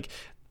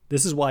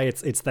 this is why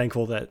it's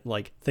thankful that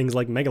things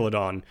like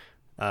Megalodon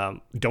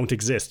don't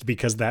exist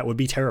because that would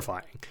be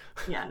terrifying.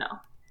 Yeah,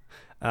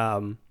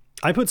 no.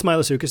 I put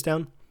Smilosuchus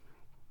down,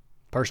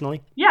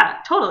 personally. Yeah,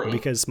 totally.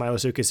 Because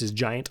Smilosuchus is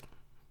giant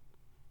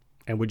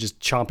and would just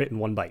chomp it in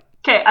one bite.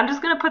 Okay, I'm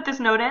just going to put this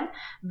note in.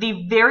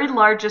 The very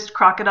largest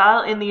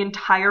crocodile in the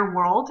entire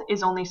world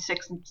is only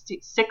six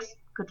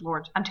good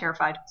lord, I'm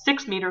terrified,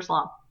 6 meters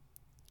long.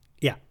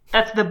 Yeah.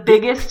 That's the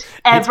biggest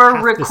ever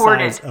half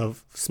recorded. The size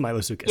of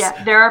Smilosuchus.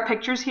 Yeah, there are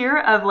pictures here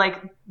of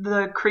like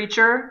the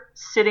creature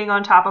sitting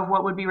on top of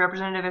what would be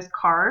representative as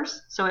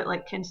cars, so it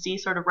like can see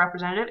sort of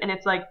representative, and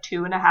it's like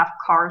 2.5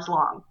 cars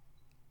long.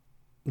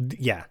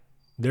 Yeah,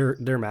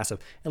 they're massive,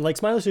 and like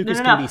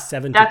Smilosuchus can be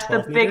 7 to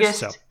 12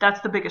 meters.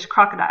 That's the biggest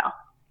crocodile.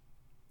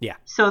 Yeah.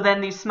 So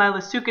then these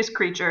Smilosuchus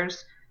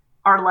creatures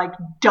are like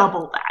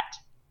double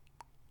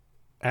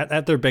that.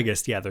 At their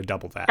biggest, yeah, they're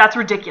double that. That's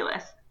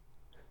ridiculous.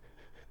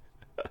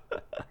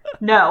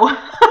 No.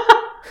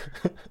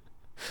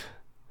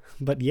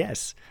 But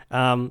yes.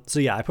 So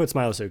yeah, I put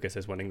Smilosuchus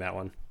as winning that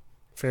one.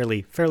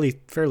 Fairly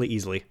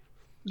easily.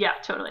 Yeah,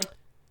 totally.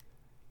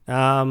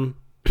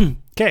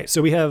 Okay,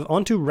 so we have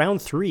on to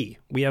round 3.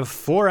 We have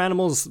 4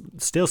 animals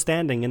still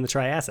standing in the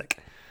Triassic.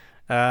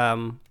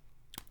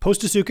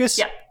 Postosuchus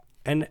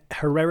and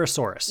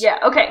Herrerasaurus. Yeah,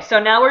 okay,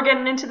 so now we're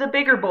getting into the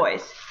bigger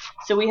boys.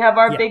 So we have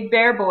our big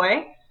bear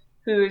boy,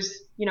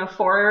 who's,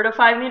 4 to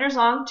 5 meters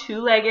long,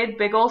 2-legged,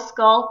 big old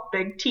skull,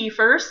 big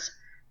teethers.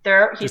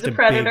 He's a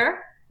predator.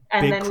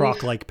 Big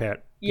croc-like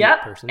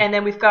person. And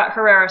then we've got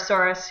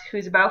Herrerasaurus,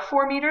 who's about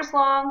 4 meters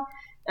long,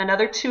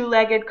 another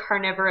 2-legged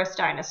carnivorous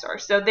dinosaur.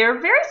 So they're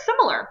very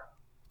similar.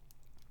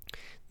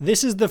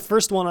 This is the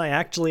first one I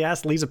actually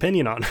asked Lee's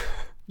opinion on.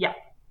 Yeah.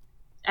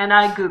 And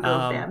I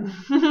Googled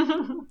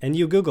them. And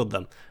you Googled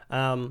them.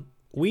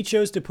 We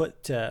chose to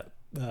put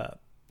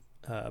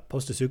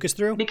Postosuchus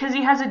through. Because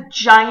he has a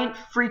giant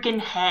freaking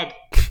head.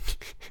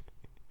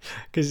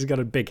 Because he's got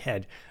a big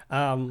head.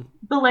 But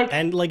like...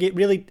 And like it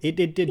really, it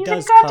does come down to...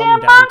 He's a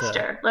goddamn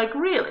monster. Like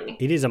really.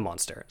 It is a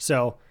monster.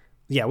 So...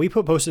 Yeah, we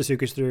put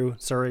Postosuchus through.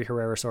 Sorry,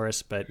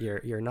 Herrerasaurus, but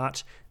you're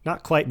not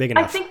quite big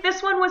enough. I think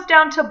this one was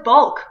down to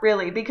bulk,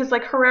 really, because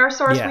like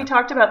Herrerasaurus, we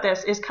talked about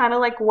this, is kind of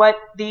like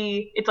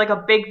it's like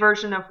a big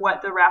version of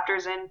what the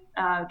raptors in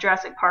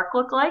Jurassic Park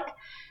look like.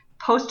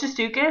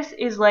 Postosuchus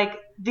is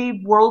like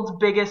the world's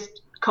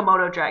biggest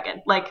Komodo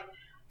dragon. Like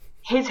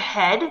his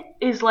head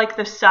is like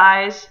the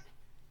size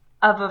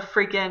of a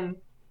freaking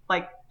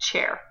like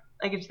chair.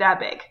 Like it's that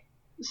big.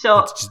 So,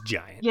 it's just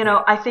giant.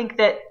 I think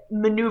that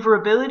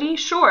maneuverability,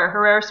 sure,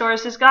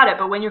 Herrerasaurus has got it.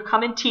 But when you're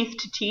coming teeth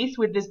to teeth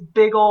with this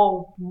big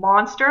old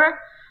monster,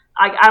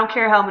 I don't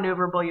care how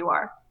maneuverable you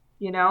are.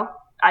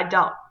 I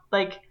don't.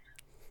 Like,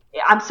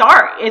 I'm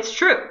sorry. It's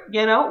true.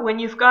 When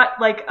you've got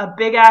like a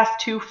big ass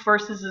tooth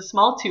versus a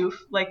small tooth,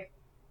 like.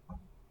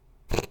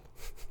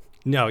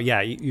 No, yeah,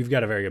 you've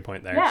got a very good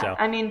point there. Yeah, so,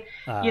 I mean,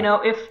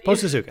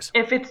 Postosuchus.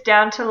 If it's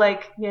down to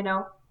like,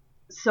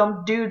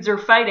 some dudes are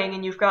fighting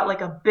and you've got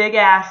like a big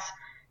ass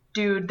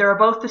dude, they're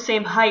both the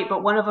same height,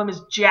 but one of them is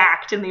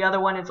jacked and the other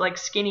one is like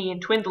skinny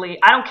and twindly.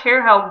 I don't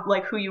care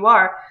who you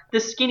are. The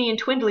skinny and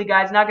twindly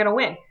guy's not going to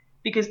win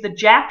because the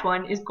jacked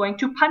one is going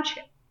to punch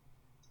him.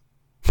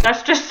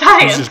 That's just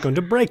science. He's just going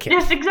to break him.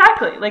 Yes,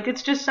 exactly. Like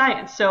it's just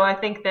science. So I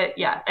think that,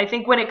 I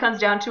think when it comes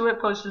down to it,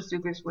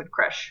 Postosuchus would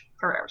crush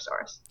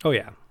Herrerasaurus. Oh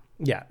yeah.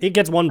 Yeah. It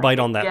gets one bite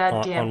on that,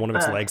 on one of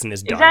its legs and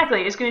is done.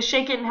 Exactly. It's going to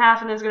shake it in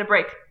half and then it's going to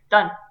break.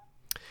 Done.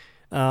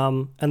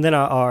 And then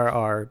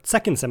our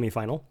second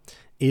semifinal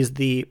is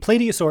the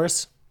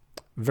Plateosaurus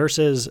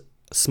versus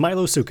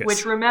Smilosuchus.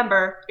 Which,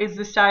 remember, is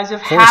the size of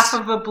half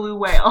of a blue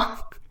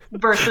whale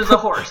versus a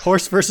horse.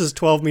 Horse versus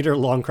 12-meter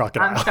long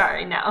crocodile. I'm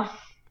sorry, no.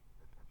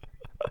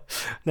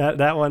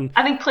 that one...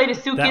 I think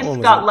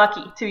Plateosuchus got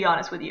lucky, to be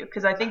honest with you,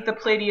 because I think the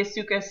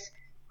Plateosuchus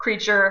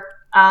creature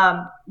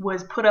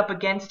was put up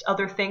against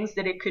other things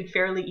that it could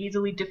fairly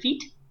easily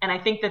defeat. And I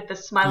think that the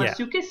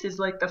Smilosuchus is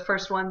like the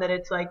first one that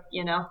it's like,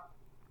 it's not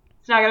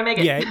going to make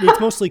it. Yeah, it's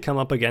mostly come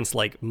up against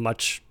like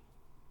much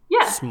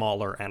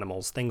smaller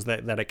animals, things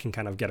that it can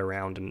kind of get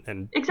around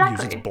and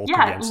use its bulk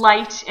against.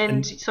 Light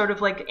and sort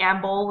of like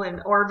amble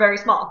or very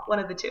small, one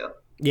of the two.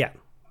 Yeah.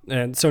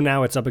 And so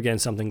now it's up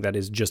against something that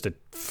is just a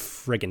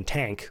friggin'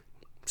 tank.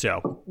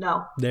 So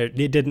no,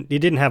 it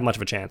didn't have much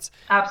of a chance.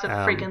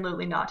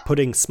 Absolutely not.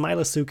 Putting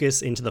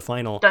Smilosuchus into the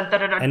final, dun,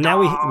 dun, dun, dun, and now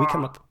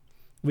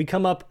we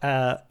come up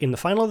in the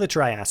final of the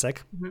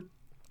Triassic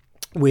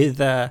with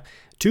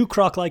 2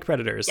 croc-like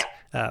predators,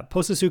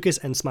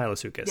 Postosuchus and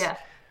Smilosuchus. Yeah.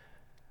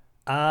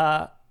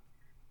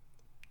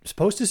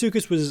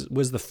 Postosuchus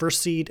was the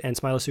first seed and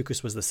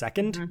Smilosuchus was the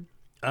second.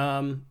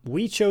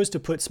 We chose to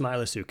put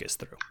Smilosuchus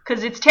through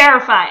because it's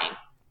terrifying.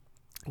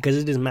 Because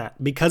it is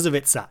because of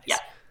its size. Yeah.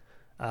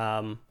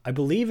 I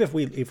believe if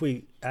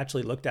we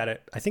actually looked at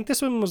it, I think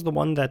this one was the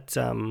one that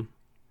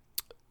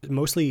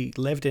mostly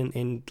lived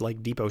in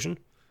like deep ocean.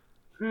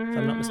 If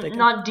I'm not mistaken.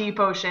 Not deep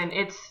ocean.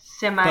 It's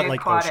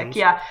semi-aquatic. Like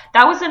yeah.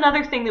 That was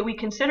another thing that we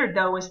considered,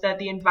 though, was that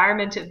the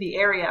environment of the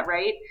area,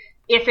 right?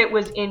 If it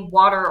was in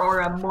water or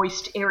a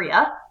moist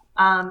area,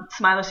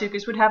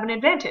 Smilosuchus would have an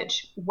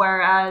advantage.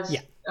 Whereas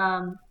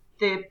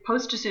the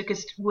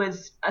Postosuchus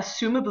was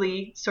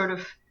assumably sort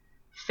of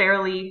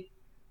fairly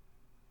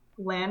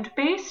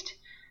land-based.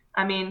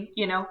 I mean,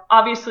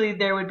 obviously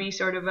there would be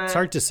sort of a... It's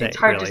hard to say. It's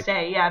hard really. to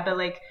say, yeah. But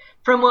like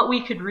from what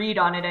we could read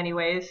on it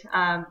anyways,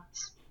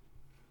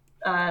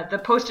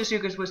 the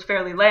Postosuchus was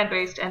fairly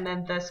land-based, and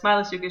then the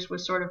Smilosuchus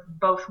was sort of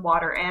both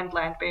water and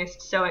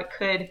land-based. So it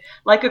could,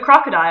 like a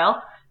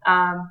crocodile,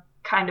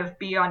 kind of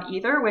be on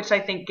either, which I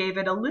think gave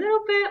it a little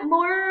bit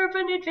more of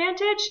an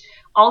advantage.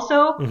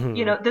 Also,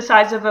 the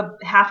size of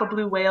half a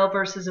blue whale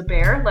versus a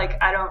bear, like,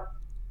 I don't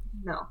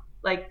know.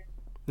 Like,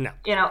 no.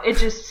 It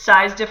just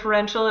size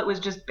differential. It was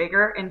just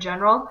bigger in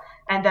general.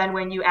 And then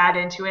when you add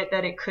into it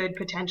that it could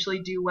potentially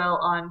do well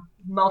on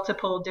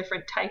multiple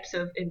different types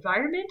of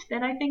environment,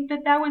 then I think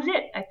that was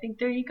it. I think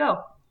there you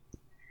go.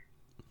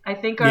 I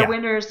think our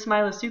winner is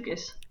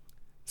Smilosuchus.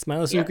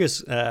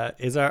 Smilosuchus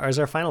is our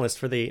finalist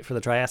for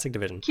the Triassic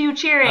division. Cue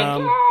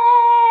cheering!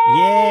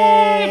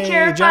 Yay!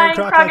 Terrifying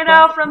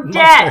crocodile from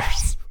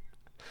death.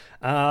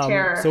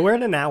 Terror. So we're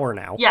at an hour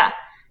now. Yeah.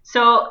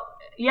 So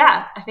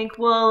I think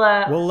we'll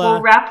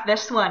wrap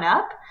this one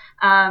up.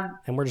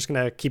 And we're just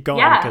gonna keep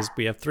going because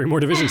we have 3 more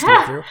divisions to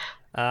get through.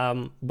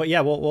 But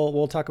yeah,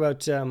 we'll talk about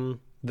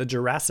the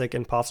Jurassic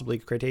and possibly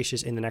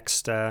Cretaceous in the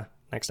next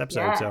episode.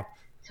 Yeah.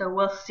 So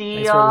we'll see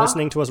thanks y'all. for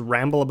listening to us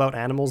ramble about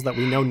animals that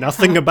we know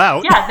nothing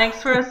about. Yeah,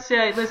 thanks for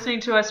listening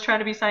to us trying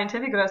to be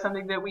scientific about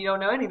something that we don't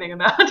know anything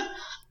about.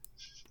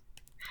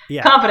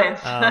 Yeah.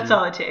 Confidence. That's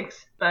all it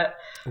takes. But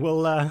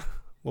we'll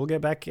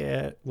get back.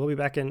 We'll be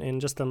back in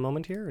just a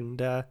moment here,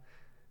 and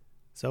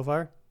so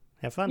far,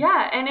 have fun.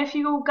 Yeah, and if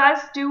you guys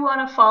do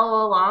want to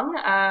follow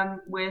along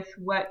with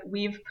what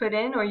we've put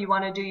in, or you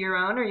want to do your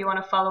own, or you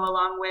want to follow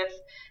along with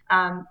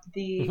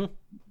the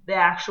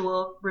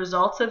actual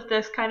results of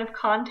this kind of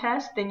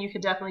contest, then you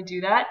could definitely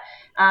do that.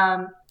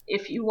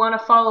 If you want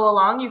to follow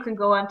along, you can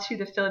go onto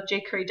the Philip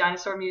J. Currie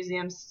Dinosaur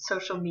Museum's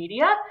social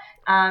media,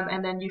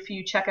 and then if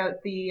you check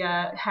out the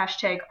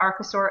hashtag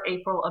Archosaur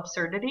April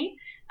Absurdity,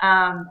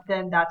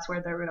 then that's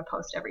where they're going to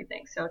post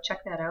everything. So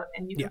check that out,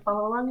 and you can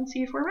follow along and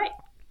see if we're right.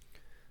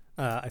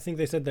 I think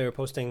they said they were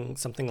posting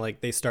something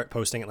like they start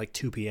posting at like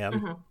 2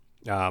 p.m.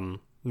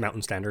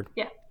 Mountain Standard.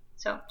 Yeah.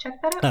 So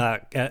check that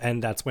out.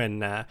 And that's when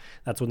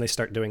they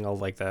start doing all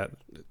like the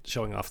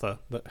showing off the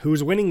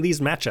who's winning these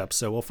matchups.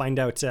 So we'll find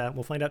out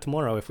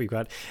tomorrow if we've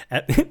got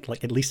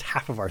at least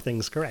half of our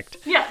things correct.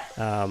 Yeah.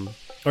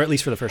 Or at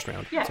least for the first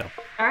round. Yeah. So.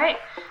 All right.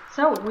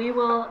 So we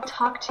will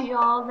talk to you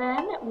all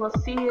then. We'll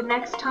see you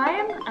next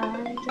time.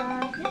 And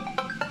have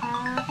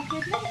a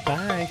good night.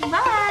 Bye.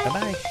 Bye.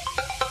 Bye-bye.